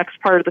the next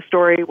part of the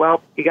story,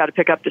 well, you got to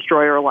pick up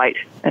Destroyer of Light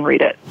and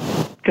read it,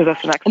 because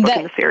that's the next book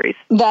in the series.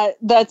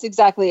 That's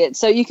exactly it.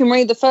 So you can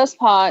read the first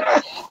part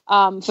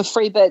for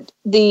free, but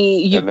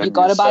you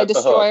got to buy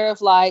Destroyer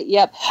of Light.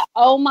 Yep.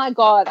 Oh my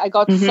God, I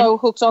got so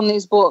hooked on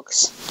these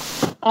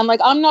books. I'm like,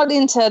 I'm not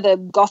into the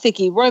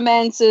gothic-y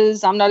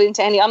romances. I'm not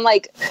into any. I'm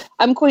like,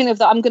 I'm queen of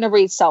the. I'm going to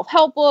read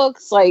self-help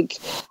books. Like,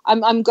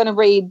 I'm going to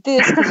read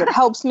this because it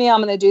helps me.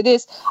 I'm going to do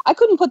this. I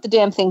couldn't put the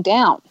damn thing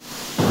down.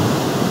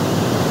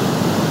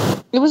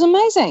 It was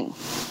amazing.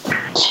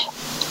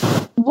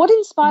 What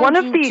inspired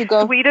you to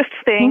go? One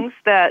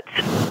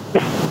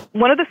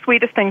of the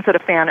sweetest things that a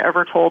fan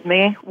ever told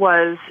me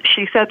was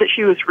she said that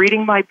she was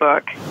reading my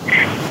book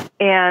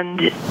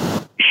and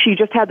she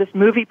just had this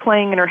movie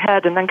playing in her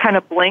head and then kind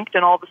of blinked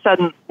and all of a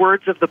sudden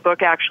words of the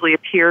book actually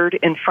appeared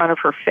in front of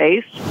her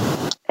face.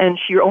 And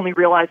she only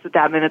realized at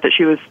that minute that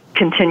she was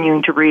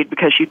continuing to read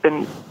because she'd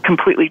been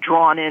completely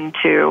drawn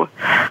into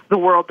the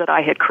world that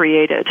I had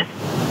created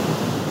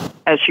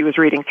as she was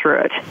reading through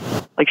it.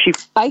 Like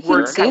I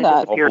can see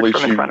that. Hopefully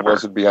she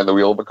wasn't behind the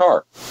wheel of a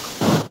car.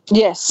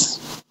 Yes.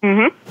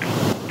 Mm-hmm.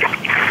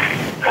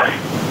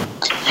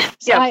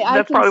 Yeah,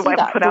 that's probably why I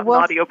haven't put out an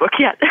audiobook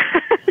yet.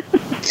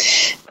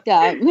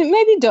 Yeah,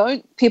 maybe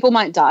don't. People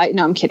might die.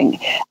 No, I'm kidding.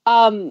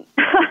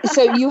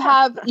 So you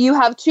have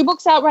 2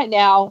 books out right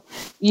now.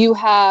 You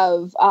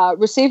have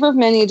Receiver of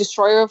Many,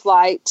 Destroyer of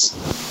Light,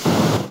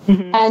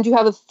 mm-hmm. and you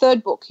have a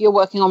 3rd book you're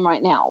working on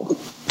right now.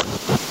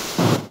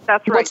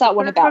 That's right. What's that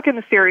one about? The book in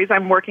the series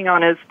I'm working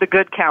on is The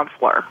Good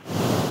Counselor.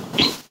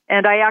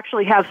 And I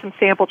actually have some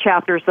sample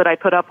chapters that I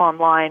put up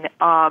online.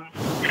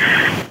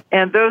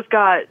 And those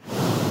got...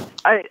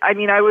 I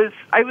mean, I was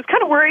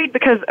kind of worried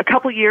because a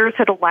couple years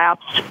had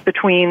elapsed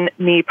between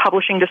me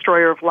publishing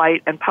Destroyer of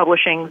Light and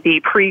publishing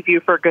the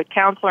preview for Good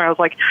Counselor. I was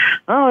like,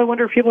 oh, I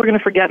wonder if people are going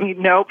to forget me.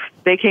 Nope.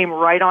 They came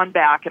right on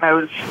back, and I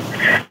was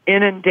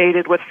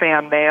inundated with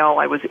fan mail.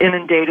 I was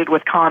inundated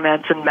with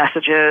comments and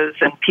messages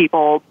and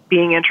people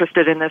being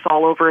interested in this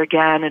all over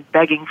again and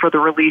begging for the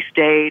release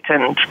date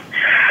and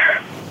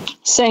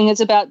saying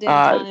it's about damn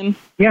time.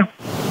 Yeah.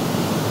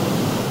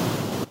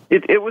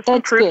 It was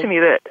some proof to me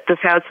that this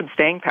has some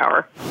staying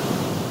power.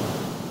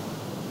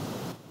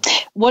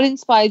 What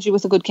inspired you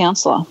with The Good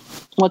Counselor?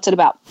 What's it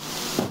about?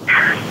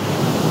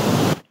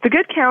 The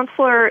Good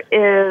Counselor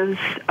is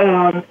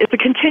it's a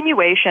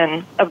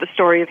continuation of the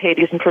story of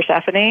Hades and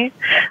Persephone,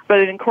 but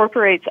it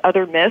incorporates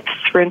other myths.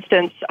 For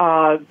instance,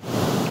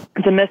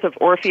 the myth of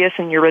Orpheus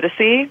and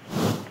Eurydice,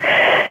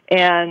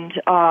 and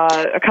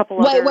a couple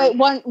of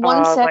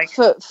one sec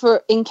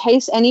for in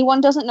case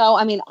anyone doesn't know.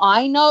 I mean,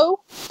 I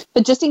know,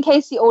 but just in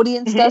case the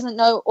audience mm-hmm. doesn't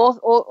know,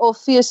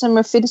 Orpheus and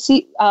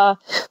Eurydice.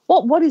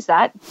 What is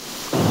that?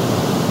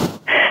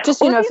 Just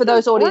for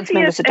those audience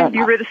members that don't know.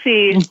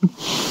 Eurydice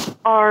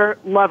are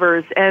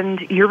lovers,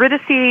 and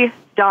Eurydice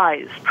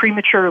dies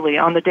prematurely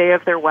on the day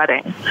of their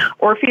wedding.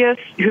 Orpheus,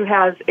 who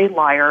has a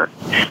lyre,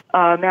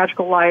 a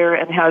magical lyre,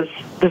 and has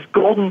this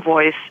golden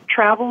voice,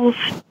 travels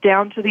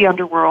down to the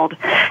underworld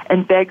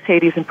and begs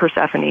Hades and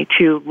Persephone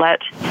to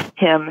let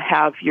him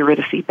have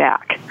Eurydice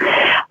back.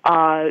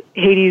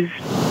 Hades,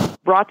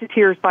 brought to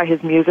tears by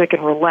his music,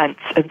 and relents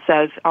and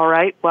says, all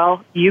right,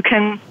 well, you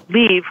can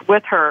leave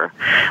with her,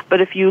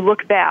 but if you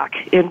look back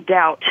in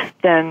doubt,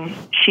 then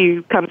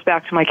she comes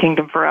back to my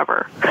kingdom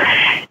forever.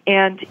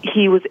 And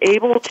he was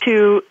able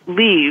to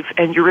leave,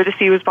 and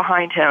Eurydice was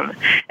behind him.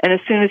 And as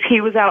soon as he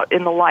was out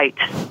in the light,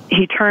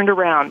 he turned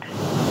around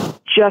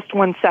just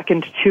 1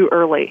 second too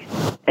early,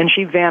 and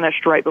she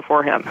vanished right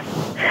before him.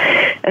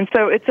 And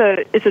so it's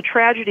a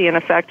tragedy in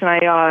effect, and I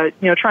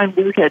try and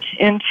work it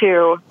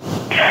into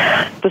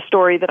the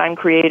story that I'm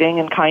creating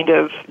and kind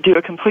of do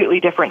a completely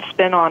different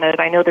spin on it.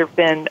 I know there have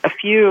been a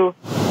few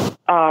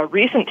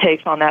recent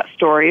takes on that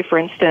story. For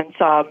instance,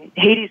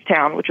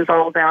 Hadestown, which is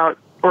all about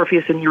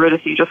Orpheus and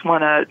Eurydice, just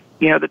won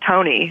the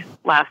Tony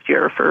last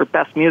year for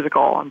Best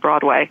Musical on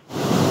Broadway.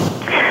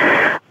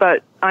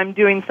 But I'm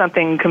doing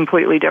something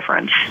completely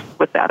different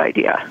with that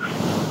idea.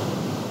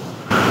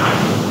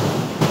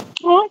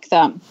 I like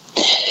that.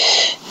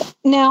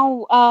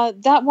 Now,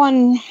 that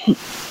one,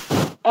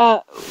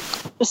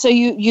 so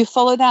you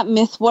follow that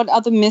myth. What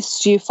other myths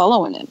do you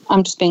follow in it?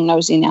 I'm just being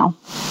nosy now.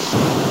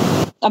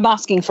 I'm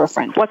asking for a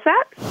friend. What's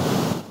that?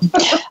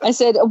 I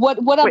said,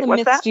 what other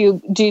myths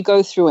do you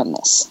go through in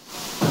this?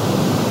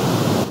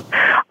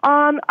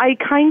 I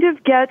kind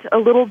of get a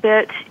little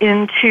bit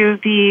into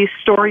the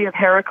story of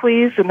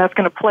Heracles, and that's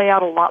going to play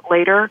out a lot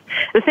later.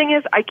 The thing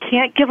is, I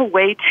can't give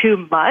away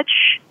too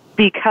much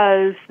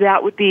because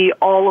that would be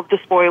all of the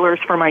spoilers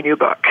for my new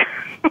book.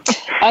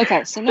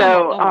 Okay, so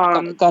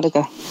gotta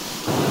go.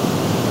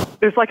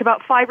 There's like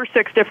about 5 or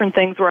 6 different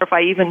things where if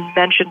I even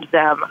mentioned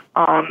them,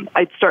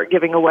 I'd start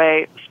giving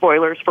away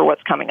spoilers for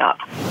what's coming up.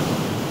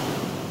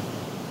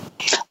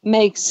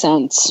 Makes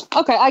sense.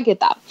 Okay, I get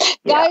that.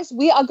 Yeah. Guys,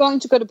 we are going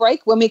to go to break.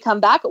 When we come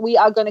back, we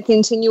are going to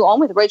continue on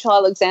with Rachel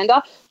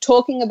Alexander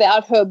talking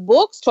about her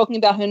books, talking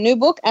about her new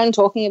book, and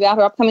talking about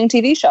her upcoming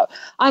TV show.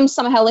 I'm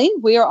Summer Helene.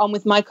 We are on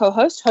with my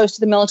co-host, host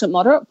of The Militant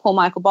Moderate, Paul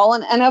Michael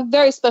Boland, and our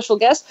very special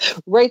guest,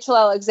 Rachel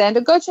Alexander.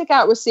 Go check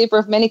out Receiver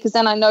of Many, because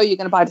then I know you're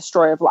going to buy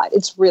Destroyer of Light.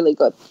 It's really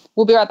good.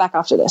 We'll be right back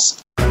after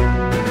this.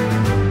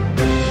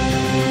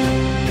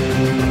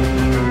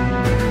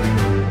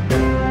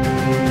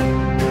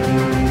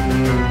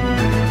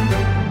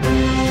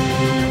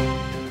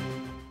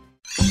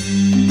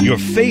 Your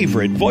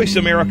favorite Voice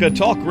America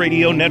Talk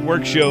Radio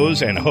Network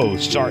shows and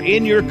hosts are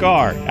in your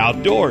car,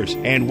 outdoors,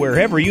 and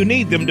wherever you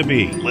need them to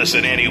be.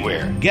 Listen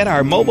anywhere. Get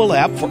our mobile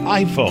app for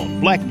iPhone,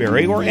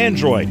 BlackBerry, or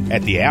Android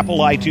at the Apple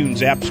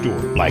iTunes App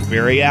Store,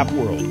 BlackBerry App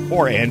World,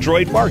 or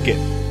Android Market.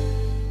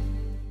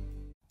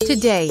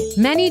 Today,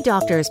 many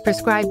doctors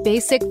prescribe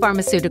basic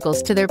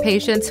pharmaceuticals to their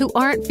patients who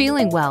aren't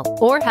feeling well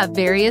or have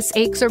various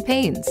aches or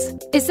pains.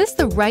 Is this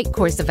the right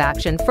course of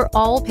action for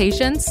all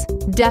patients?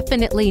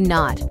 Definitely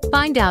not.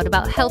 Find out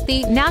about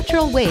healthy,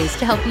 natural ways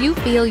to help you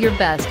feel your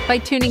best by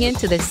tuning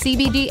into the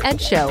CBD Ed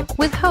Show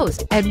with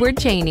host Edward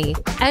Cheney.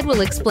 Ed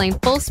will explain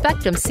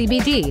full-spectrum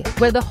CBD,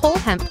 where the whole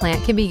hemp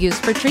plant can be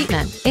used for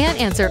treatment, and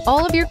answer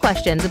all of your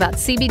questions about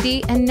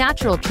CBD and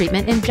natural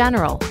treatment in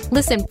general.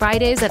 Listen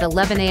Fridays at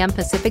 11 a.m.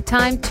 Pacific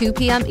Time, 2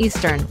 p.m.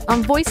 Eastern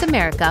on Voice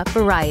America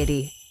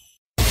Variety.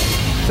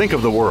 Think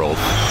of the world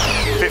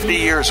 50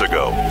 years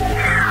ago.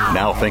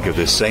 Now think of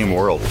this same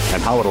world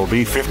and how it'll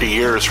be 50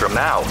 years from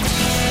now.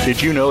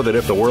 Did you know that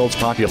if the world's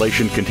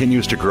population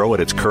continues to grow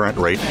at its current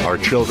rate, our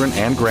children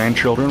and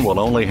grandchildren will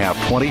only have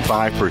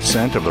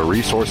 25% of the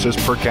resources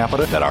per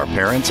capita that our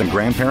parents and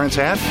grandparents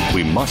had?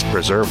 We must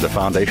preserve the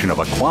foundation of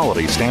a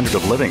quality standard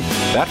of living.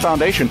 That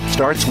foundation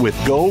starts with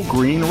Go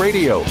Green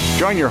Radio.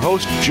 Join your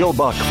host, Jill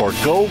Buck, for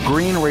Go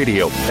Green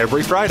Radio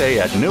every Friday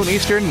at noon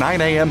Eastern,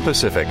 9 a.m.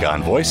 Pacific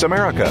on Voice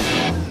America.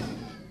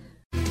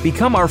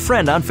 Become our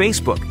friend on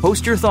Facebook.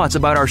 Post your thoughts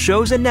about our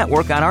shows and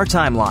network on our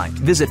timeline.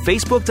 Visit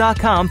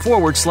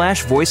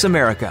Facebook.com/Voice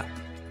America.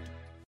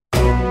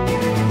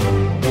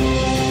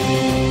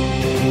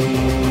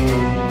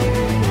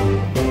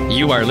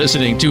 You are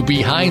listening to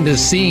Behind the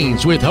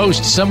Scenes with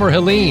host Summer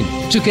Helene.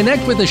 To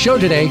connect with the show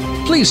today,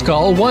 please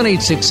call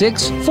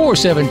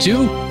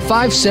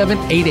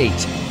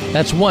 1-866-472-5788.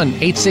 That's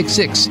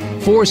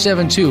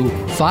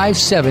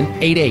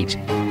 1-866-472-5788.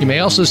 You may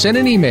also send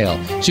an email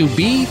to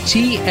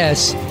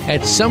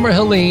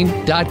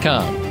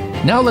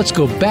bts@summerhelene.com. Now let's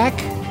go back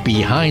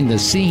behind the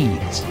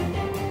scenes.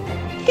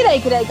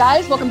 G'day,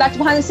 guys. Welcome back to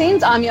Behind the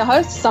Scenes. I'm your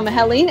host, Summer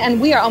Helene, and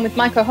we are on with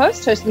my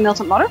co-host, host of the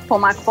Militant Motto, Paul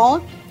Michael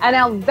Boland, and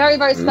our very,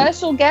 very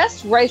special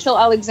guest, Rachel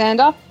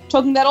Alexander,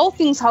 talking about all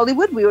things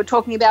Hollywood. We were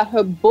talking about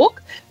her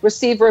book,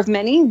 Receiver of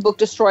Many, book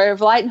Destroyer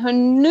of Light, and her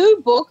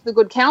new book, The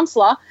Good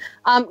Counselor.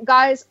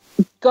 Guys,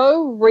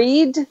 go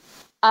read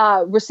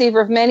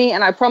Receiver of Many,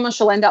 and I promise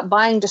you'll end up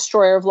buying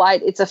Destroyer of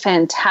Light. It's a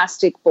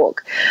fantastic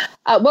book.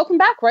 Welcome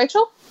back,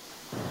 Rachel.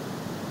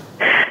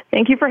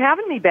 Thank you for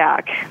having me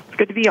back. It's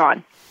good to be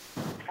on.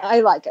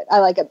 I like it.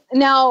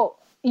 Now,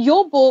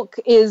 your book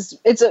is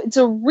it's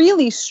a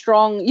really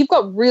strong. You've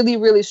got really,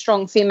 really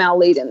strong female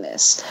lead in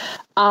this,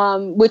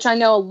 which I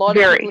know a lot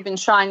of people have been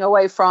shying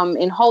away from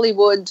in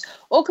Hollywood,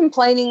 or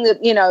complaining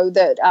that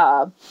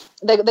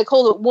they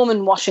call it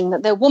woman washing,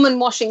 that they're woman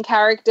washing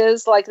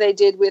characters, like they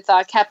did with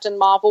Captain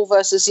Marvel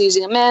versus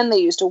using a man. They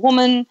used a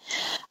woman.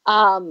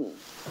 On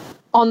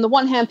the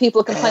one hand, people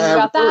are complaining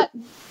about that.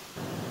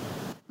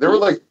 There were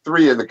like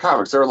three in the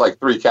comics. There were like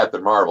three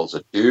Captain Marvels: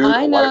 a dude,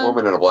 a white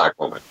woman, and a black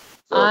woman.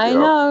 So, I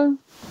know.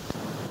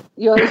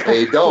 You're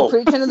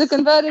preaching to the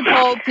converted,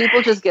 Paul.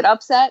 People just get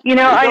upset. You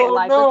know, I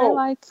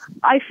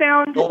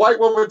found the white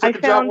woman took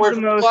the job away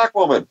from the black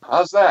woman.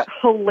 How's that?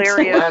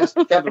 Hilarious.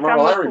 Captain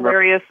Marvel, I remember.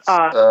 Hilarious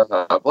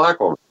black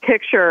woman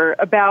picture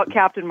about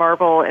Captain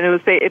Marvel, and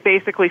it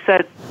basically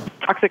said,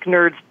 "Toxic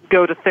nerds,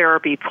 go to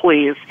therapy,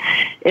 please,"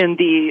 in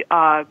the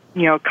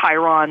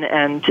Chiron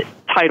and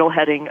title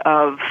heading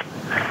of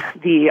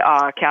the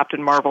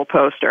Captain Marvel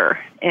poster.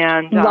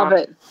 And love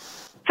it.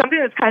 Something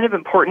that's kind of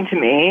important to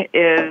me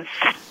is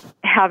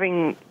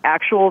having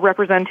actual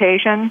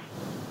representation,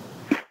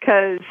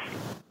 because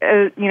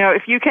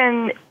if you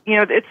can,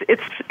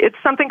 it's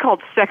something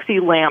called sexy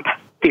lamp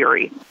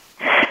theory.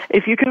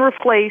 If you can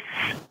replace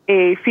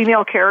a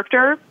female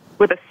character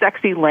with a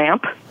sexy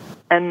lamp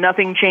and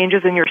nothing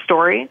changes in your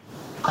story,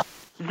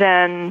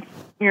 then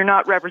you're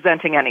not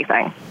representing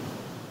anything.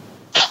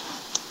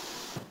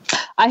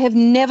 I have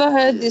never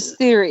heard this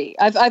theory.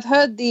 I've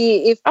heard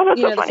the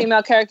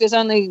female characters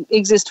only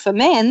exist for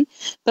men,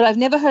 but I've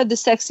never heard the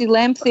sexy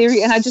lamp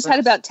theory, and I just had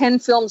about 10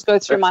 films go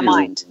through my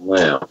mind.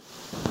 Lamp.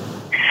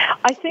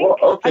 I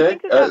think. Well, okay. I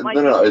think that might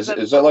is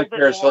that like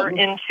Paris Hilton?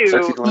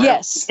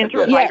 Into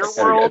writer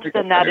world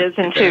than that is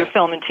into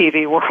film and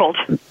TV world.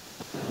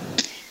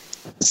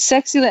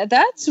 Sexy lamp.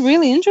 That's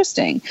really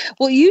interesting.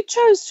 Well, you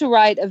chose to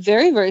write a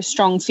very, very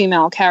strong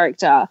female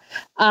character.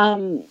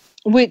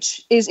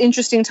 Which is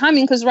interesting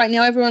timing, because right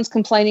now everyone's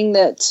complaining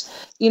that,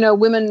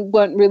 women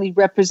weren't really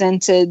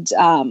represented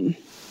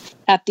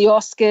at the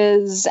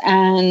Oscars,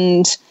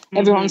 and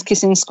everyone's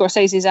kissing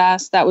Scorsese's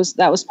ass. That was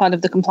part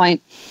of the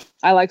complaint.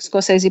 I like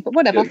Scorsese, but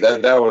whatever. Yeah,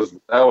 that was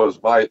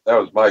my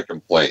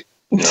complaint.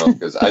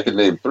 Because I can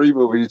name 3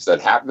 movies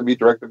that happen to be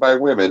directed by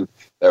women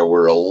that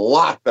were a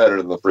lot better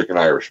than The freaking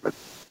Irishman.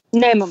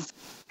 Name them.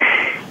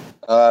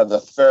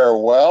 The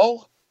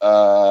Farewell,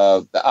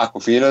 the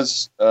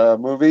Awkwafina's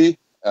movie.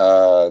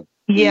 The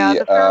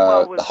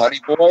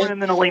Honey Boy,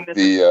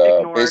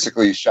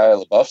 basically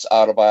Shia LaBeouf's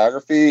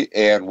autobiography,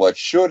 and what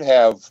should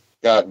have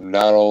got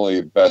not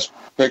only Best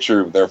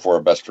Picture, therefore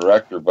a Best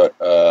Director, but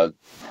A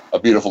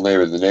Beautiful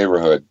Neighbor in the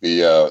Neighborhood,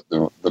 the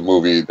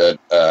movie that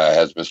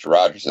has Mr.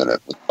 Rogers in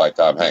it by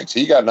Tom Hanks.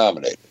 He got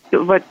nominated.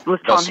 With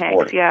Tom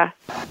Hanks, yeah.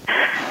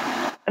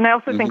 And I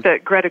also think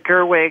that Greta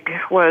Gerwig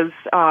was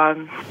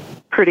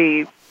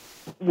pretty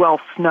well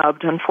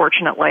snubbed,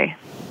 unfortunately,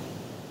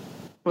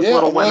 with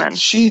Little Women.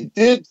 She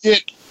did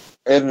get,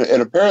 and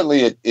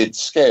apparently it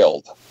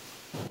scaled,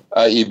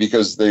 i.e.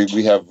 because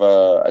we have,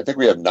 I think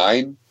we have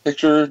 9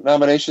 picture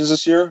nominations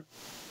this year.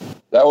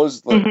 That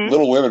was,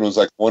 Little Women was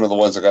like one of the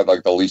ones that got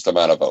like the least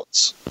amount of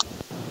votes.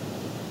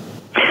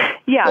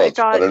 Yeah, it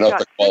got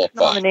 6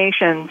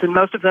 nominations, and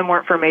most of them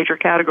weren't for major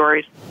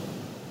categories.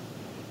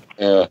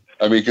 Yeah,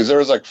 I mean, because there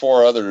was like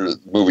 4 other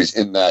movies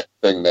in that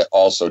thing that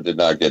also did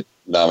not get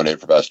nominated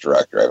for Best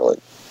Director, I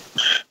believe.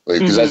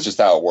 Because that's just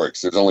how it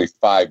works. There's only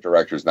 5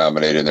 directors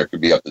nominated, and there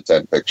could be up to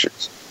 10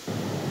 pictures.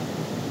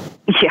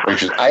 Yeah.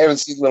 I haven't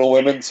seen Little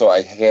Women, so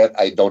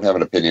I don't have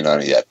an opinion on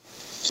it yet.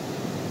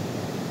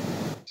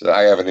 So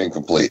I have an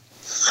incomplete.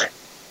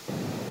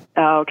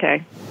 Oh,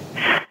 okay.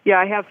 Yeah,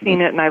 I have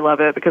seen it, and I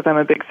love it because I'm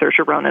a big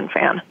Saoirse Ronan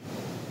fan.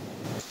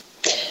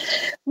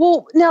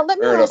 Well, now let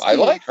me ask you. I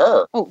like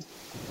her. Oh.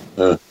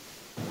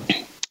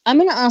 I'm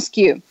going to ask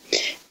you.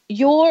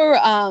 You're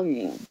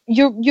on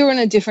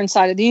a different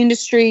side of the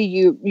industry.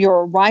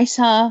 You're a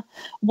writer.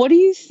 What do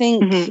you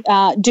think?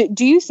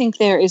 Do you think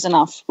there is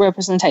enough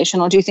representation,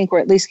 or do you think we're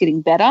at least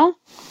getting better?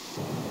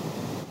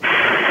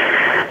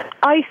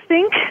 I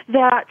think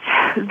that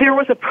there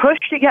was a push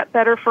to get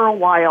better for a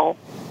while,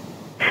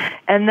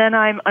 and then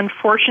I'm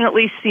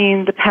unfortunately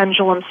seeing the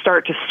pendulum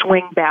start to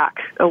swing back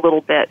a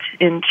little bit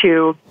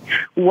into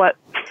what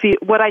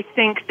I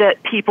think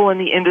that people in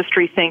the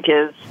industry think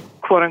is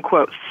quote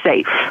unquote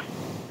safe.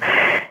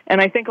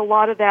 And I think a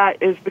lot of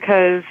that is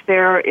because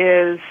there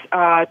is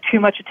too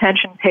much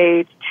attention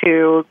paid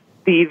to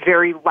the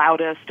very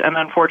loudest and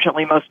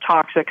unfortunately most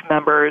toxic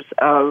members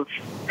of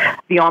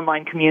the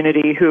online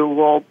community who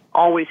will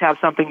always have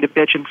something to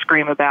bitch and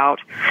scream about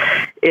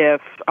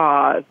if,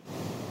 the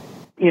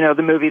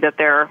movie that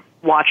they're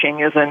watching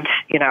isn't,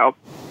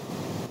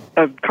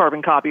 a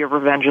carbon copy of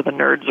Revenge of the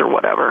Nerds or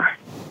whatever.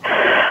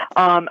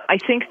 I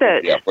think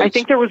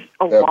there was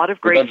a lot of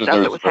great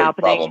stuff that was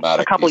happening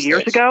a couple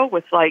years ago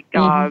with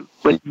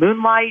with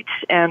Moonlight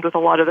and with a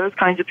lot of those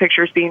kinds of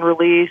pictures being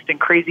released and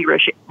Crazy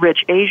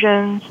Rich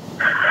Asians.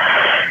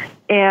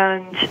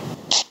 And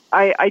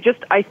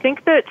I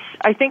think that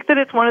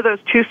it's one of those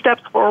 2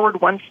 steps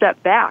forward, 1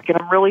 step back, and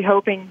I'm really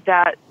hoping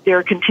that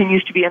there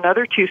continues to be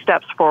another 2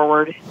 steps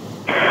forward.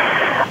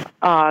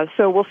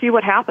 So we'll see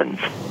what happens.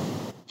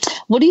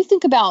 What do you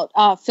think about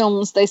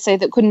films they say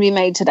that couldn't be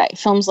made today?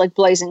 Films like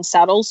Blazing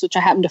Saddles, which I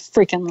happen to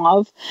freaking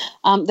love.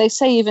 They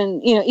say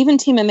even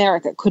Team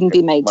America couldn't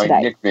be made today.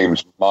 My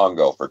nickname's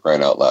Mongo, for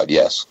crying out loud.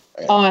 Yes.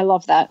 Oh, I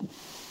love that.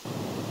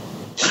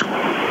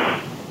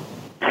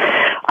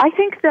 I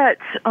think that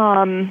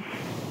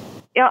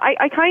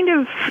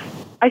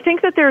I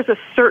think that there's a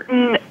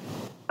certain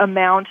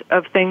amount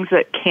of things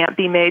that can't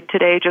be made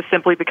today just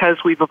simply because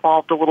we've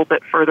evolved a little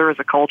bit further as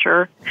a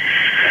culture.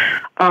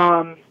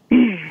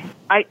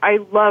 I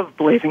love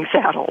Blazing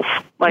Saddles.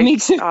 Me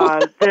too.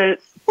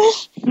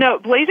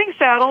 Blazing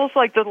Saddles,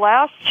 like the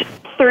last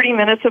 30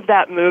 minutes of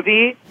that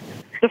movie,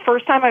 the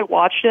first time I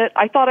watched it,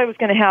 I thought I was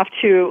going to have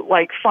to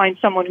find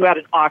someone who had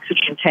an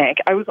oxygen tank.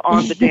 I was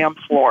on the damn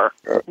floor,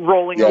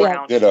 rolling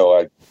around.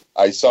 Ditto.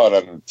 I saw it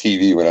on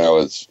TV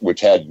which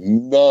had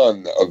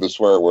none of the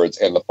swear words,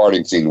 and the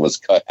farting scene was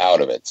cut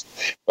out of it.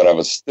 But I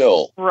was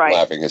still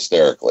laughing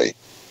hysterically.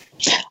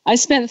 I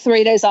spent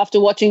 3 days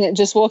after watching it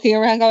just walking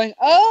around going,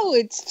 "Oh,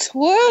 it's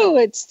Twoo!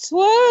 It's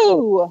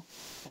Twoo!"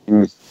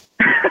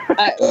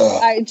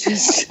 I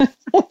just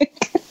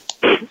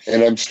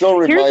and I'm still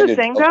reminded of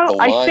the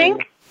line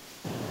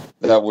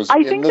that was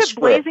in the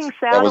script. Blazing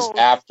Saddles that was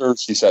after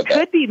she said that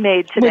could be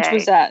made today. Which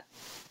was that?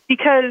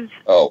 Because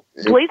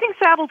Blazing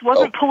Saddles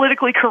wasn't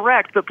politically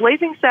correct, but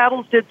Blazing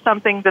Saddles did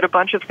something that a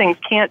bunch of things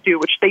can't do,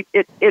 which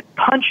it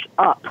punched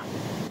up.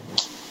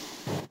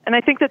 And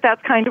I think that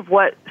that's kind of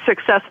what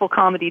successful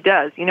comedy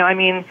does.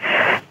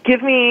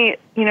 Give me,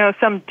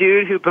 some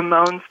dude who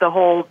bemoans the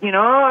whole,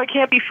 I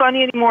can't be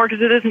funny anymore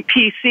because it isn't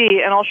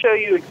PC, and I'll show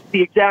you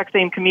the exact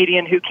same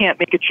comedian who can't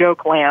make a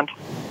joke land.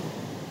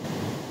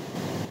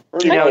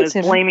 And is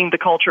blaming the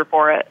culture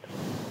for it.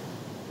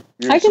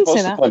 You're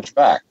supposed to punch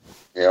back,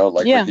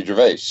 Ricky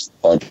Gervais,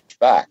 punch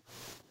back.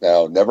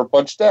 Now, never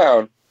punch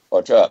down,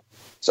 punch up.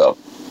 So,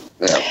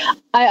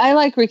 I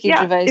like Ricky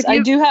Gervais. I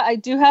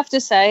do have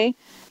to say,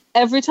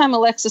 every time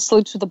Alexa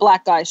sleeps with a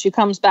black guy, she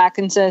comes back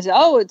and says,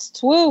 "Oh, it's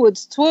Twoo,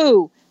 it's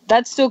Twoo."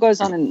 That still goes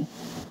on in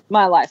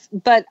my life.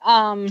 But,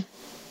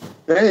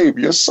 babe,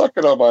 you're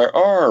sucking on my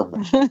arm.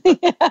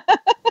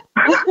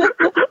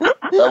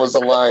 That was the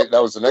line.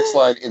 That was the next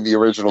line in the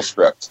original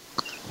script.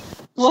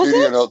 The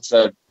studio note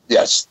said,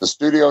 yes, the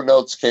studio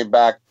notes came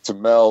back to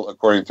Mel,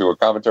 according to a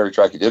commentary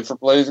track he did for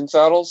Blazing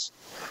Saddles.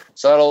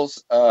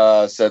 Saddles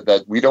said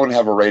that we don't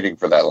have a rating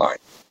for that line.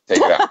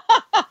 Take it out.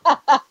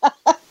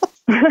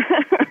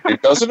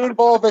 It doesn't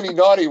involve any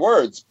naughty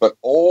words, but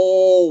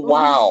oh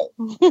wow,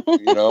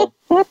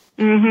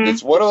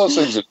 it's one of those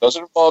things. It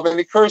doesn't involve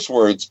any curse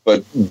words,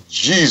 but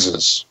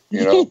Jesus,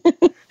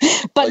 But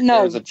like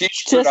no, there's a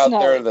T-shirt out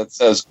there that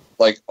says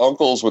like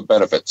uncles with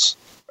benefits.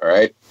 All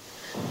right,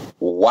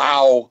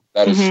 wow,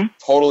 that is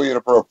totally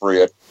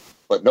inappropriate,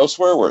 but no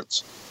swear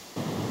words.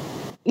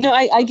 No,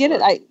 I get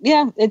it.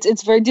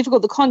 It's very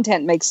difficult. The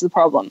content makes the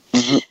problem.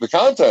 The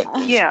content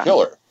is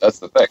killer. That's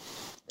the thing.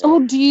 Well,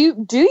 do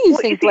you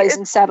think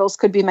Blazing Saddles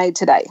could be made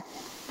today?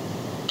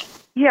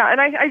 Yeah,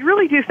 and I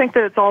really do think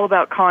that it's all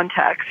about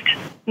context.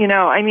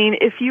 I mean,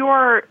 if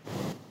you're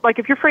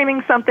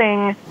framing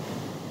something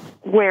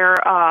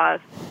where, oh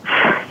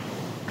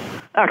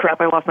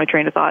crap, I lost my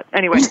train of thought.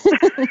 Anyway.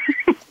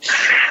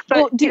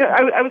 But,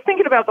 I was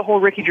thinking about the whole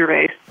Ricky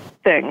Gervais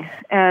thing,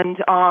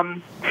 and,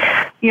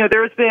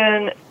 there's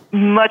been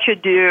much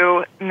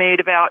ado made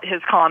about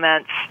his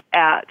comments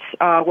at,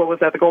 what was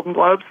that, the Golden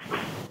Globes?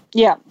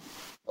 Yeah.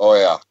 Oh,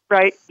 yeah.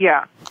 Right?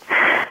 Yeah.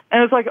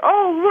 And it's like,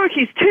 oh, look,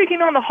 he's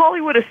taking on the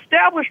Hollywood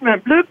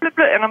establishment, blah, blah,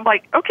 blah. And I'm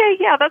like, okay,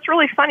 yeah, that's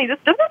really funny.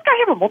 Doesn't this guy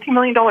have a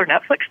multi-million-dollar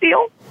Netflix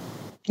deal?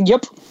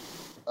 Yep.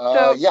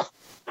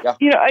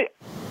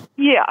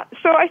 Yeah.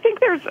 So I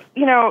think there's,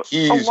 a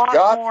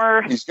lot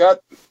more. He's got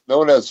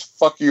known as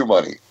fuck you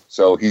money,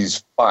 so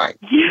he's fine.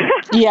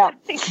 Yeah.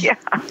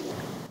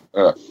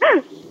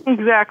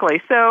 Exactly.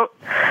 So,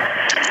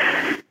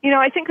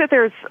 I think that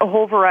there's a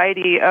whole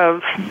variety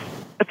of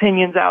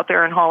opinions out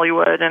there in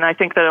Hollywood, and I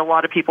think that a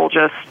lot of people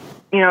just,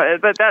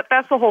 but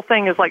that's the whole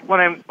thing is like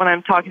when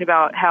I'm talking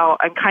about how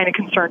I'm kind of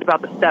concerned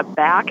about the step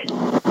back,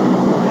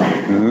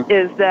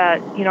 is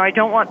that, I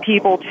don't want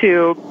people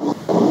to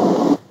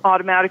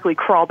automatically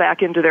crawl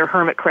back into their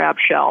hermit crab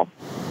shell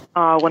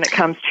when it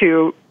comes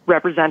to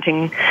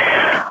representing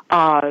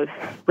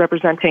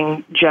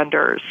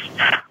genders,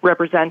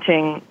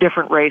 representing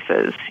different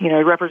races,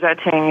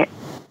 representing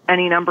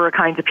any number of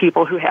kinds of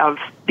people who have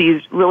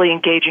these really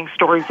engaging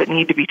stories that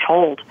need to be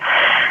told.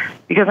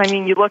 Because I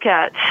mean, you look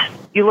at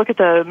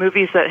the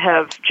movies that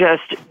have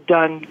just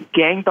done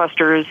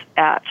gangbusters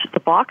at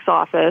the box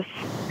office,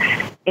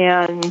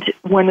 and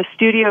when the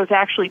studios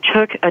actually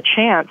took a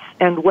chance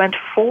and went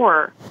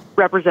for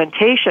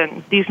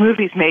representation, these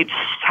movies made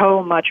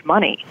so much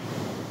money.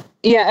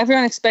 Yeah,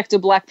 everyone expected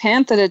Black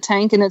Panther to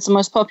tank, and it's the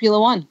most popular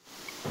one.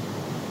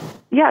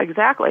 Yeah,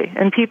 exactly.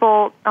 And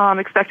people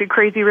expected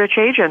Crazy Rich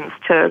Asians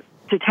to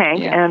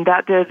tank, and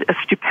that did a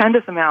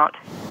stupendous amount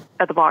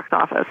at the box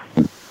office.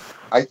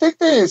 I think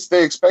they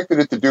expected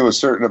it to do a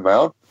certain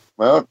amount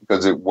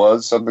because it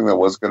was something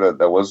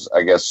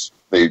I guess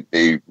they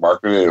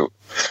marketed it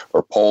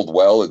or polled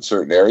well in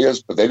certain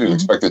areas, but they didn't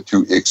expect it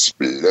to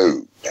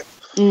explode.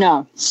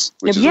 No.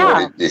 Which is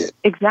what it did.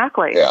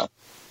 Exactly. Yeah.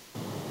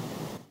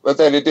 But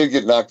then it did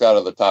get knocked out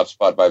of the top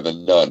spot by The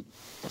Nun.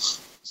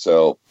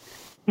 So,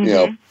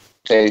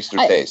 taste or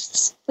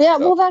tastes. Yeah,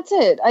 so. Well, that's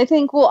it. I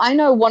think, I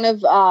know one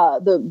of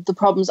the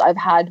problems I've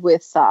had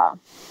with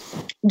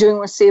doing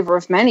Receiver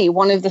of Many,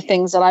 one of the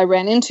things that I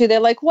ran into,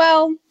 they're like,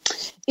 well,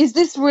 is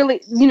this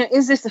really,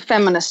 is this a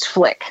feminist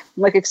flick?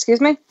 I'm like,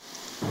 excuse me?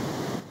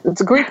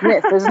 It's a Greek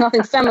myth. There's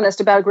nothing feminist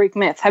about a Greek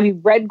myth. Have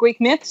you read Greek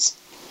myths?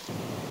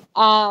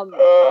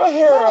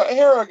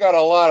 Hera got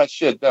a lot of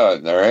shit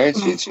done, all right?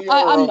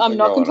 I'm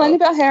not complaining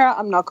about Hera.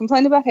 I'm not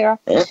complaining about Hera.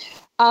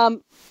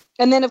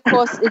 And then, of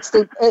course,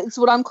 it's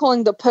what I'm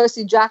calling the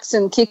Percy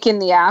Jackson kick in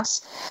the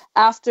ass.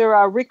 After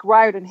Rick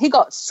Riordan, he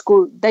got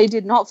screwed. They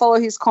did not follow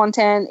his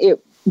content. It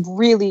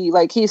really,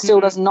 he still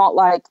does not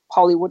like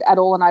Hollywood at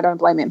all, and I don't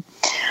blame him.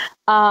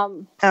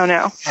 Oh,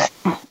 no.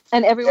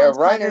 And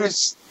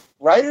everyone's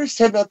writers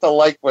tend not to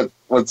like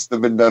what's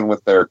been done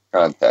with thetheir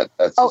content.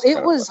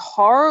 It was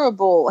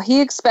horrible.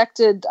 He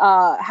expected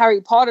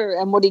Harry Potter,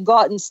 and what he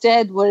got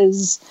instead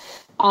was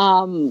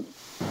a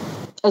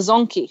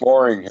Zonky.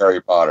 Boring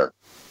Harry Potter.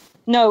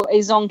 No, a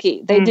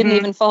Zonky. They didn't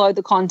even follow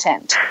the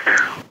content.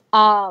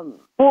 It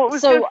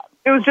was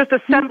just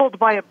assembled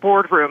by a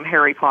boardroom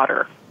Harry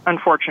Potter,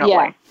 unfortunately.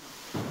 Yeah,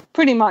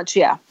 pretty much,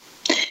 yeah.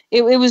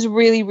 It was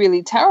really,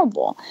 really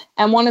terrible.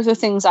 And one of the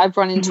things I've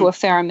run into a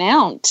fair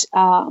amount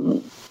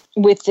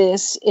with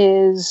this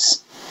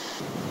is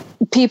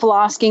people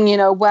asking,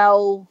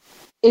 well,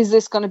 is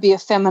this going to be a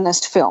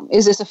feminist film?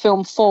 Is this a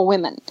film for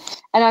women?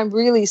 And I'm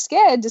really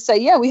scared to say,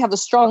 yeah, we have a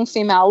strong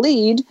female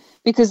lead,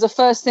 because the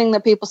first thing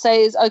that people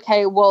say is,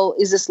 okay, well,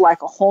 is this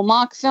like a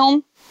Hallmark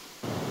film?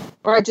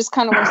 Or I just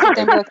kind of want to sit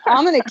there and be like,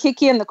 I'm going to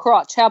kick you in the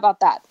crotch. How about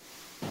that?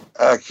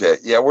 Okay,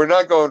 yeah, we're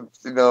not going.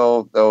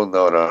 No.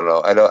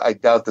 I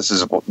doubt this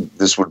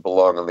would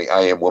belong on the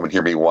I Am Woman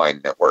Hear Me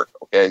Whine network.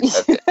 Okay,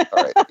 that's it.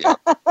 All right, yeah.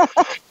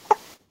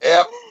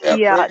 Yep.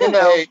 Yeah,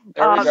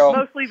 there we go.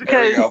 Mostly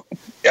because.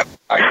 Yep.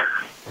 I'm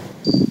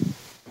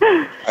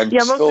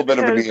still a bit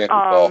of a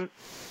Neanderthal.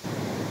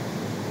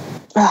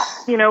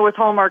 With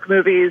Hallmark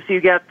movies,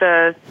 you get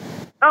I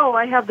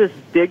have this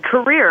big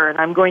career and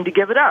I'm going to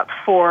give it up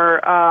for,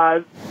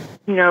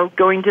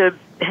 going to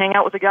hang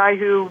out with a guy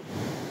who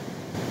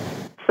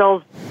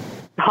sells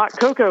hot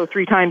cocoa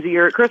 3 times a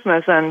year at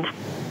Christmas and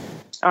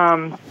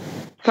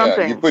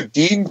something. You put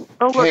Dean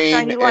look,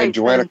 Cain and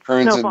Joanna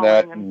Kearns in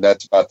that, and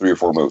that's about 3 or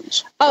 4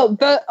 movies.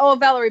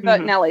 Valerie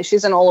Bertinelli.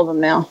 She's in all of them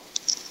now.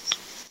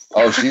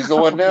 Oh, she's the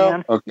one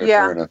now? Okay,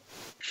 yeah. fair enough.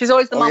 She's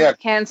always the mom with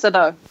cancer,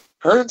 though.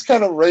 Kearns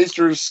kind of raised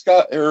her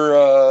stock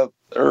with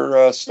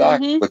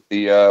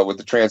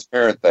the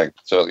transparent thing.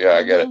 So yeah,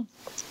 I get it.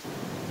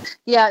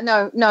 Yeah,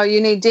 no, you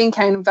need Dean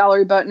Cain and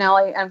Valerie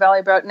Bertinelli and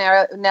Valerie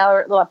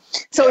Bertinelli.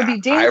 So it would be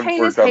Dean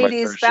Cain as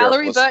Hades,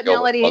 Valerie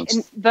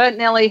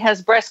Bertinelli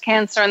has breast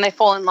cancer, and they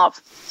fall in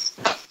love.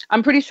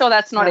 I'm pretty sure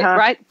that's not it,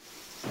 right?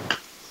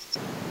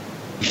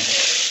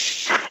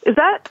 Is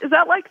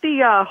that like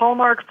the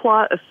Hallmark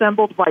plot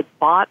assembled by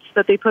bots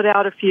that they put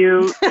out a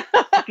few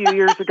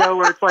years ago,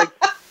 where it's like,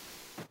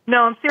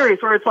 no, I'm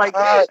serious, where it's like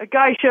a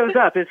guy shows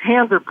up, his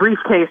hands are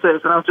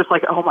briefcases, and I was just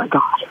like, oh my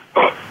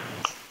god.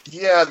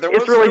 Yeah, there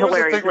was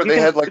a thing where they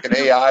had like an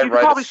AI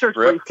write a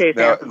script.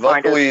 Now,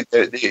 luckily,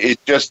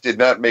 it just did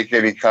not make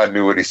any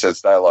continuity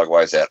sense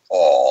dialogue-wise at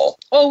all.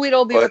 Or we'd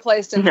all be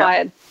replaced and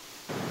fired.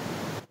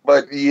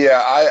 But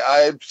yeah,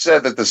 I've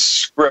said that the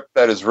script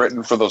that is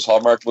written for those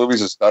Hallmark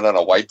movies is done on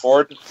a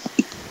whiteboard.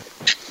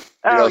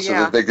 So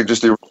that they could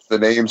just do the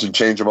names and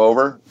change them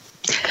over.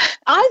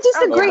 I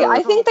disagree.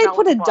 I think they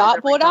put a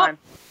dartboard up.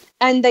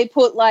 And they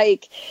put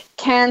like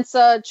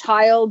cancer,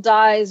 child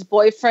dies,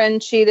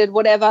 boyfriend cheated,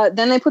 whatever.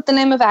 Then they put the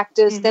name of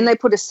actors. Then they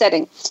put a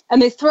setting,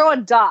 and they throw a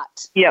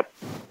dart. Yep.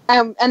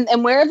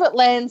 And wherever it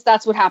lands,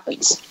 that's what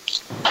happens.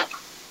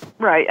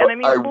 Right. And I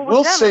mean,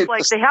 with them, it's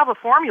like they have a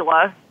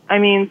formula. I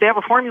mean, they have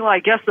a formula, I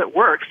guess, that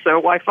works. So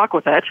why fuck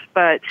with it?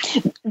 But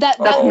that's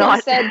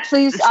not said.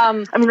 Please. I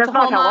mean, that's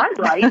not how I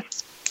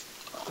write.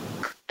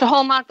 To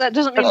Hallmark, that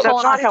doesn't mean that's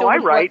not how I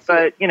write.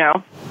 But you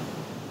know.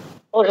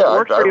 Oh yeah,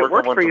 it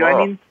works for you.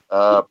 I mean.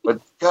 But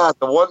God,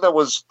 the one that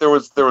was there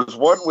was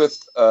one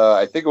with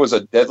I think it was a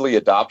Deadly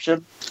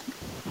Adoption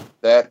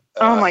that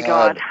oh my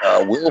God,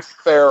 Will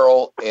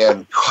Ferrell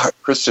and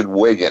Kristen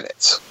Wiig in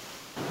it,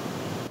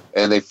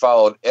 and they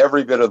followed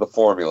every bit of the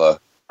formula.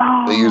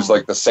 They used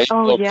like the same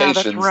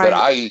locations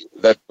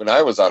that when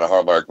I was on a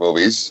Hallmark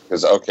movies,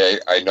 because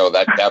I know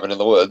that cabin in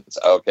the woods.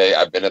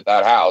 I've been at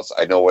that house.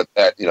 I know what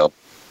that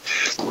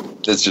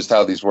That's just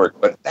how these work.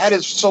 But that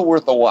is so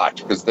worth a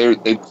watch because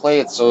they play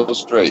it so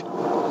straight.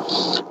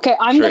 Okay,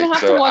 I'm going to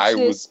have to watch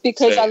this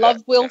because I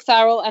love Will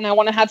Ferrell and I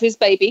want to have his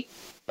baby.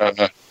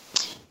 I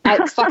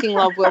fucking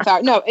love Will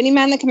Ferrell. No, any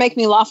man that can make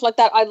me laugh like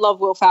that, I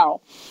love Will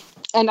Ferrell.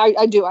 And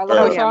I do. I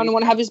love Will Ferrell and I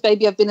want to have his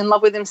baby. I've been in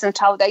love with him since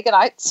Talladega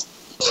Nights.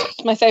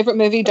 It's my favorite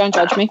movie. Don't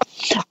judge me.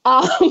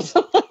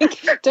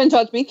 Don't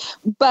judge me.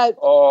 But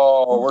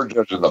we're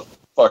judging the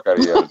fuck out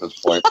of you at this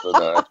point.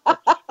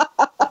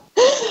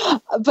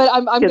 But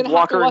I'm going to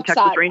have to watch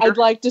that. I'd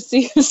like to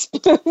see this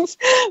move.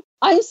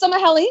 I'm Summer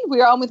Helene.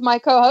 We are on with my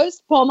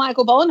co-host, Paul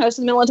Michael Boland, host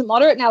of The Militant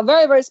Moderate, and our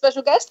very, very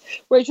special guest,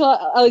 Rachel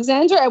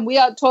Alexander, and we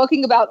are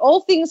talking about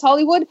all things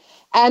Hollywood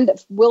and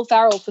Will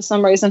Ferrell for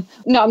some reason.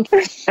 No, I'm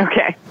kidding.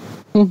 Okay.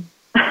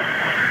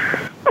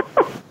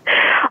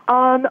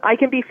 I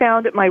can be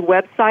found at my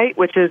website,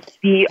 which is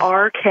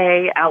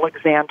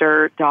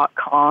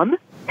drkalexander.com.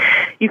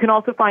 You can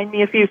also find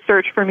me if you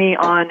search for me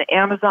on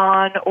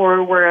Amazon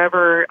or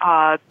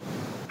wherever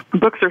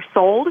books are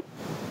sold.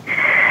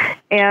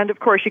 And, of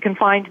course, you can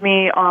find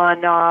me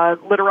on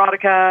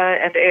Literotica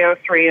and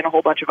AO3 and a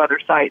whole bunch of other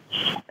sites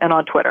and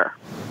on Twitter.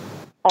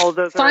 All of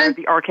those are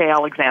the RK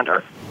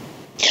Alexander.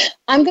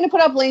 I'm going to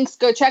put up links.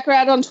 Go check her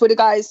out on Twitter,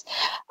 guys.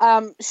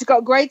 She's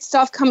got great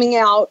stuff coming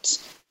out.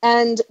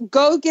 And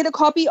go get a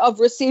copy of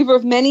Receiver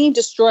of Many,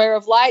 Destroyer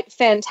of Light.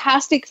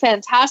 Fantastic,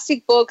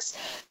 fantastic books.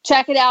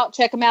 Check it out.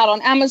 Check them out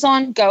on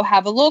Amazon. Go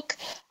have a look.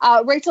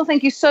 Rachel,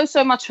 thank you so,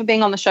 so much for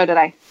being on the show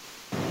today.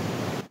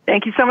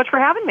 Thank you so much for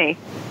having me.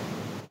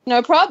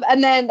 No problem.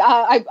 And then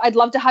I'd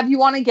love to have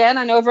you on again.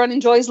 I know everyone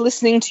enjoys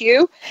listening to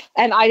you.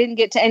 And I didn't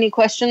get to any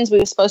questions. We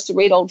were supposed to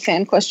read old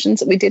fan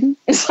questions that we didn't.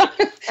 So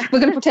we're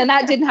going to pretend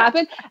that didn't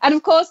happen. And,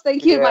 of course,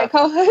 thank you to my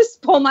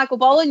co-host, Paul Michael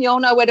Boland. You all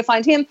know where to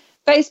find him.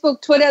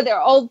 Facebook, Twitter, they're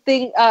old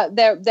thing.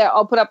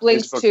 I'll put up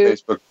links to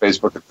Facebook.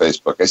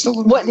 I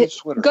still don't use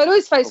Twitter. Go to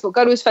his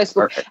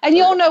Facebook. Okay. And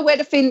you all know where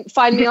to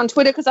find me on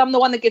Twitter because I'm the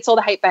one that gets all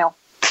the hate mail.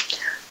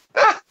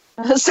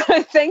 So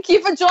thank you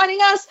for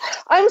joining us.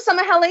 I'm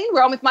Summer Helene.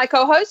 We're on with my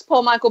co-host,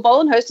 Paul Michael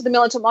Boland, host of The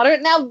Militant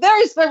Moderate. Now,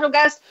 very special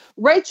guest,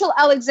 Rachel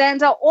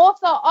Alexander,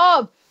 author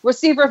of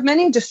Receiver of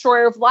Many,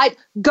 Destroyer of Light.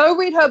 Go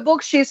read her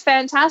book. She's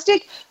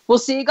fantastic. We'll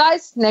see you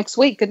guys next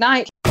week. Good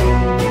night.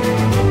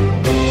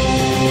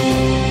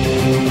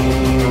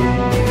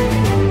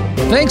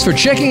 Thanks for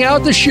checking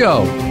out the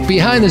show.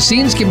 Behind the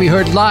Scenes can be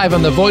heard live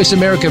on the Voice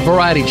America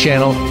Variety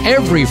Channel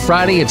every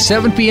Friday at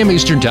 7 p.m.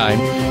 Eastern Time,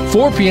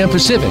 4 p.m.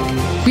 Pacific.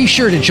 Be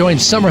sure to join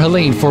Summer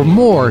Helene for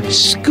more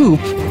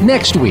Scoop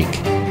next week.